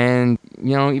 And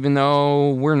even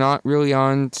though we're not really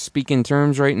on speaking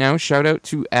terms right now, shout out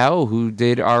to Elle, who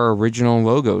did our original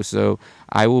logo. So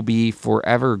I will be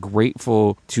forever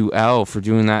grateful to Elle for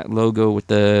doing that logo with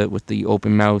the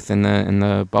open mouth and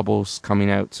the bubbles coming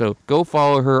out. So go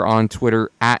follow her on Twitter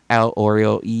at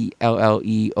ElleOriole,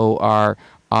 ELLEORIOLE.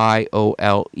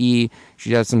 She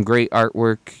does some great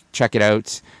artwork. Check it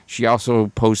out. She also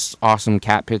posts awesome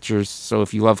cat pictures. So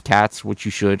if you love cats, which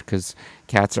you should, because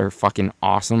cats are fucking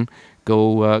awesome,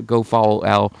 go follow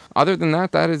Elle. Other than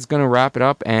that, that is going to wrap it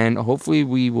up, and hopefully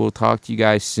we will talk to you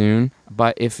guys soon.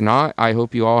 But if not, I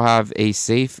hope you all have a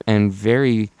safe and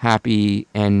very happy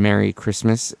and Merry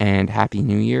Christmas and Happy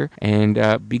New Year,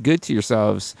 and be good to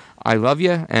yourselves. I love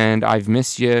you, and I've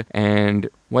missed you, and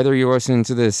whether you're listening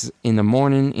to this in the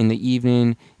morning, in the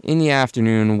evening, in the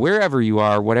afternoon, wherever you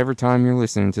are, whatever time you're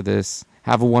listening to this,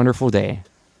 have a wonderful day.